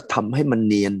ารถจะทำให้มัน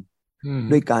เนียน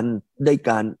ด้วยก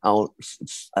ารเอา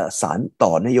สารต่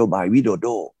อนโยบายวิโดโด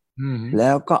แ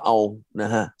ล้วก็เอาน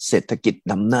ะฮะเศรษฐกิจ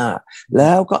นำหน้าแ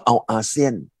ล้วก็เอาอาเซีย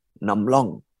นนำร่อง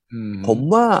ผม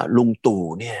ว่าลุงตู่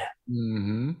เนี่ย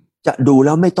จะดูแ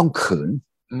ล้วไม่ต้องเขิน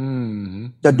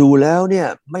จะดูแล้วเนี่ย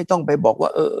ไม่ต้องไปบอกว่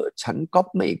าฉันก๊อป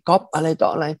ไม่ก๊อปอะไรต่อ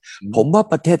อะไรผมว่า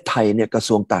ประเทศไทยเนี่ยกระท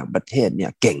รวงต่างประเทศเนี่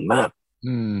ยเก่งมาก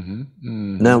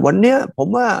นะวันเนี้ยผม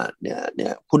ว่าเนี่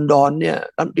ยคุณดอนเนี่ย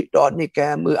รัฐมนตรีดอนนี่แก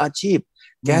มืออาชีพ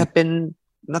แกเป็น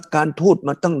นักการทูตม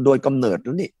าตั้งโดยกำเนิดแ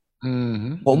ล้วนี่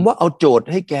ผมว่าเอาโจทย์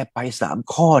ให้แกไป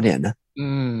3 ข้อเนี่ยนะ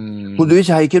คุณสุวิ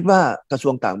ชัยคิดว่ากระทร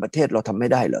วงต่างประเทศเราทำไม่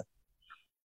ได้เหรอ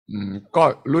ก็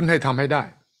ลุ้นให้ทำให้ได้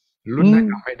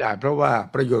เพราะว่า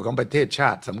ประโยชน์ของประเทศชา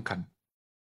ติสำคัญ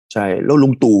ใช่แล้วลุ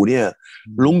งตู่เนี่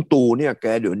ยแก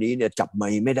เดี๋ยวนี้เนี่ยจับไม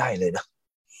ค์ไม่ได้เลยนะ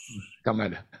ทำไม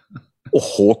ล่ะโอ้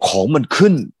โหของมัน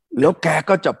ขึ้น แล้วแก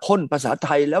ก็จะพ่นภาษาไท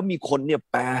ยแล้วมีคนเนี่ย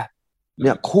แปลเ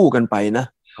นี่ยคู่กันไปนะ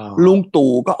ลุง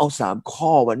ตู่ก็เอา3 ข้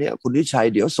อวันนี้คุณวิชัย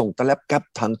เดี๋ยวส่งตะแลบแก๊ป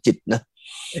ทางจิตนะ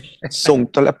ส่ง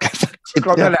ตะแลบแก๊ปทางจิต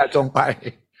ก็นั่นแหละส่งไป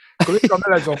คุณวิกรมนั่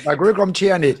นแหละส่งไปคุณวิกรมเชี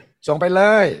ยร์นี่ส่งไปเล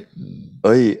ย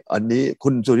อันนี้คุ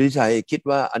ณสุทธิชัยคิด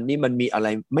ว่าอันนี้มันมีอะไร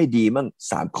ไม่ดีมั่ง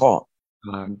3 ข้อ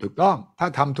ถูกต้องถ้า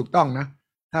ทำถูกต้องนะ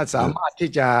ถ้าสามารถที่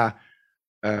จะ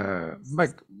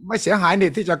ไม่เสียหาย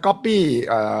นี่ที่จะ copy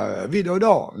วิดีโ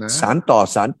อนะสาร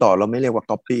ต่อเราไม่เรียกว่า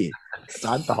copy ส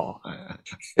ารต่อ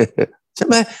ใช่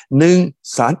ไหม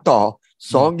1สารต่อ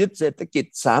2ยึดเศรษฐกิจ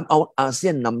3เอาอาเซี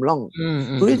ยนนำร่อง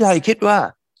คุณวิชัยคิดว่า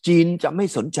จีนจะไม่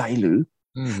สนใจหรือ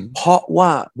เพราะว่า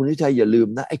คุณวิชัยอย่าลืม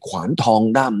นะไอ้ขวานทอง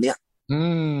ด้ามเนี้ย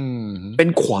เป็น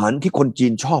ขวานที่คนจี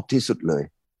นชอบที่สุดเลย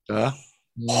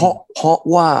เพราะ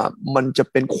ว่ามันจะ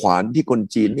เป็นขวานที่คน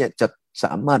จีนเนี่ยจะส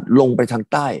ามารถลงไปทาง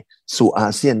ใต้สู่อา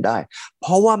เซียนได้เพ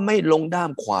ราะว่าไม่ลงด้า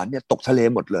มขวานเนี่ยตกทะเล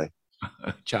หมดเลย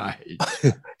ใช่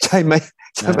ใช่ไหม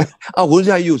เอาคุณ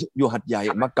ชัยอยู่หัดใหญ่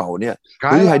มาเก่าเนี่ย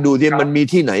คุณชัยดูที่มันมี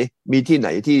ที่ไหน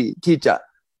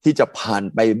ที่จะผ่าน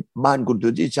ไปบ้านคุณสุ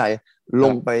ทธิชัยล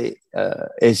งไป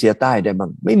เอเชียใต้ได้บ้า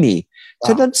งไม่มีฉ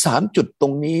ะนั้น3 จุดตร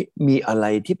งนี้มีอะไร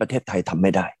ที่ประเทศไทยทำไ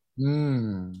ม่ได้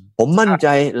ผมมั่นใจ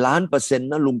1,000,000%น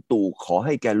ะลุงตู่ขอใ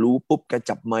ห้แกรู้ปุ๊บแก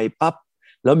จับไมค์ปั๊บ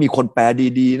แล้วมีคนแปล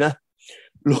ดีๆนะ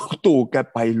ลุงตู่แก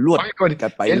ไปลวดแก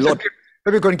ไปลดถ้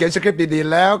ามีคนเขียนสคริปต์ดี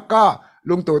ๆแล้วก็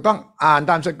ลุงตู่ต้องอ่าน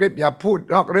ตามสคริปต์อย่าพูด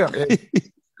นอกเรื่องเอง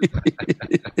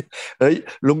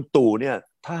ลุงตู่เนี่ย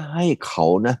ถ้าให้เขา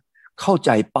นะเข้าใจ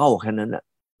เป้าแค่นั้นแหละ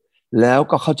แล้ว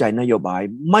ก็เข้าใจนโยบาย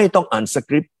ไม่ต้องอ่านสค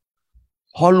ริปต์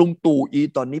พอลุงตู่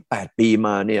ตอนนี้8 ปีม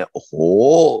าเนี่ยโอ้โห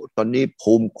ตอนนี้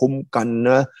ภูมิคุ้มกัน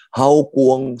นะเฮาก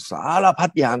วงสารพั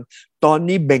ดอย่างตอน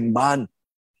นี้เบ่งบาน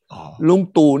ลุง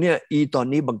ตู่เนี่ยตอน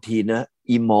นี้บางทีนะ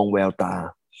มองแววตา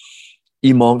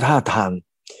มองท่าทาง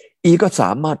ก็ส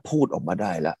ามารถพูดออกมาไ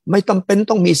ด้แล้วไม่จำเป็น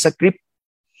ต้องมีสคริปต์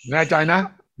แน่ใจนะ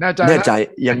แน่ใจ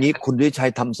อย่างนี้คุณวิชั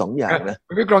ยทำ2 อย่างนะ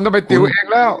คุณวิกรมต้องไปติวเอง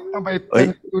แล้วต้องไปเป็น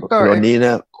ติวเตอร์วันนี้น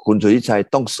ะคุณสุทธิชัย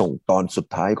ต้องส่งตอนสุด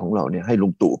ท้ายของเราเนี่ยให้ลุ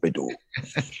งตู่ไปดู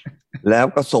แล้ว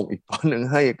ก็ส่งอีกตอนหนึ่ง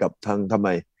ให้กับทางทำไม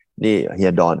นี่เฮี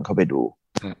ยดอนเข้าไปดู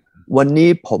วันนี้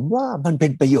ผมว่ามันเป็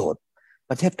นประโยชน์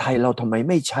ประเทศไทยเราทำไม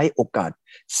ไม่ใช้โอกาส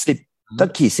ถ้า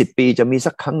10 ปีจะมี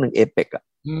สักครั้งหนึ่งเอเปก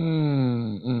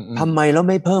ทำไมเรา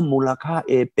ไม่เพิ่มมูลค่า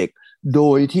เอเปกโด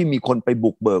ยที่มีคนไป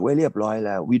บุกเบิกไว้เรียบร้อยแ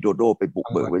ล้ววิโดโดไปบุก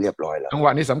เบิกไว้เรียบร้อยแล้วจังหว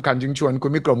ะนี้สำคัญจึงชวนคุ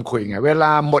ณวิกรมคุยไงเวล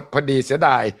าหมดพอดีเสียด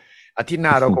ายอาทิตย์หน้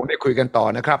าเราคงได้คุยกันต่อ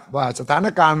นะครับว่าสถาน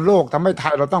การณ์โลกทำให้ไท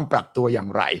ยเราต้องปรับตัวอย่าง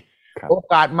ไรโอ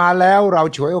กาสมาแล้วเรา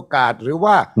ฉวยโอกาสหรือ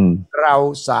ว่าเรา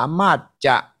สามารถจ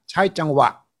ะใช้จังหวะ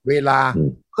เวลา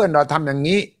เพื่อนเราทำอย่าง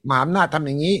นี้มหาอำนาจทำอ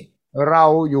ย่างนี้เรา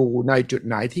อยู่ในจุด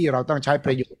ไหนที่เราต้องใช้ป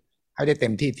ระโยชน์ให้ได้เต็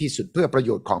มที่ที่สุดเพื่อประโย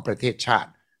ชน์ของประเทศชาติ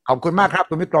ขอบคุณมากครับ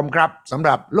คุณวิกรมครับสำห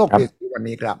รับโลกเปลี่ยนสีวัน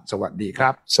นี้ครับสวัสดีครั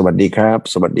บสวัสดีครับ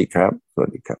สวัสดีครับสวัส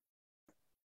ดีครับ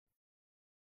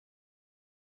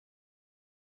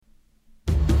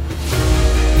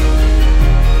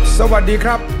สวัสดีค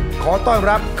รับขอต้อน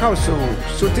รับเข้าสู่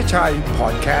สุทธิชัยพอ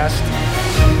ดแคสต์